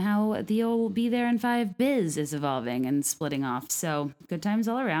that, on how the old Be There in 5 biz is evolving and splitting off. So good times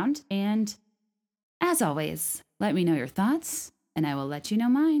all around. And as always, let me know your thoughts and I will let you know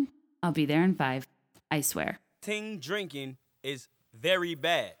mine. I'll be there in 5. I swear. Drinking is very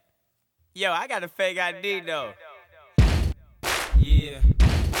bad. Yo, I got a fake ID though. Yeah.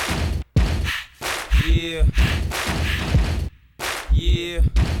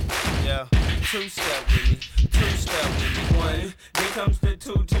 Two-step with me. 1, then comes the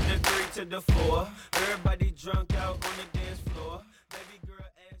 2 to the 3 to the 4. Everybody drunk out on the dance floor. Baby girl.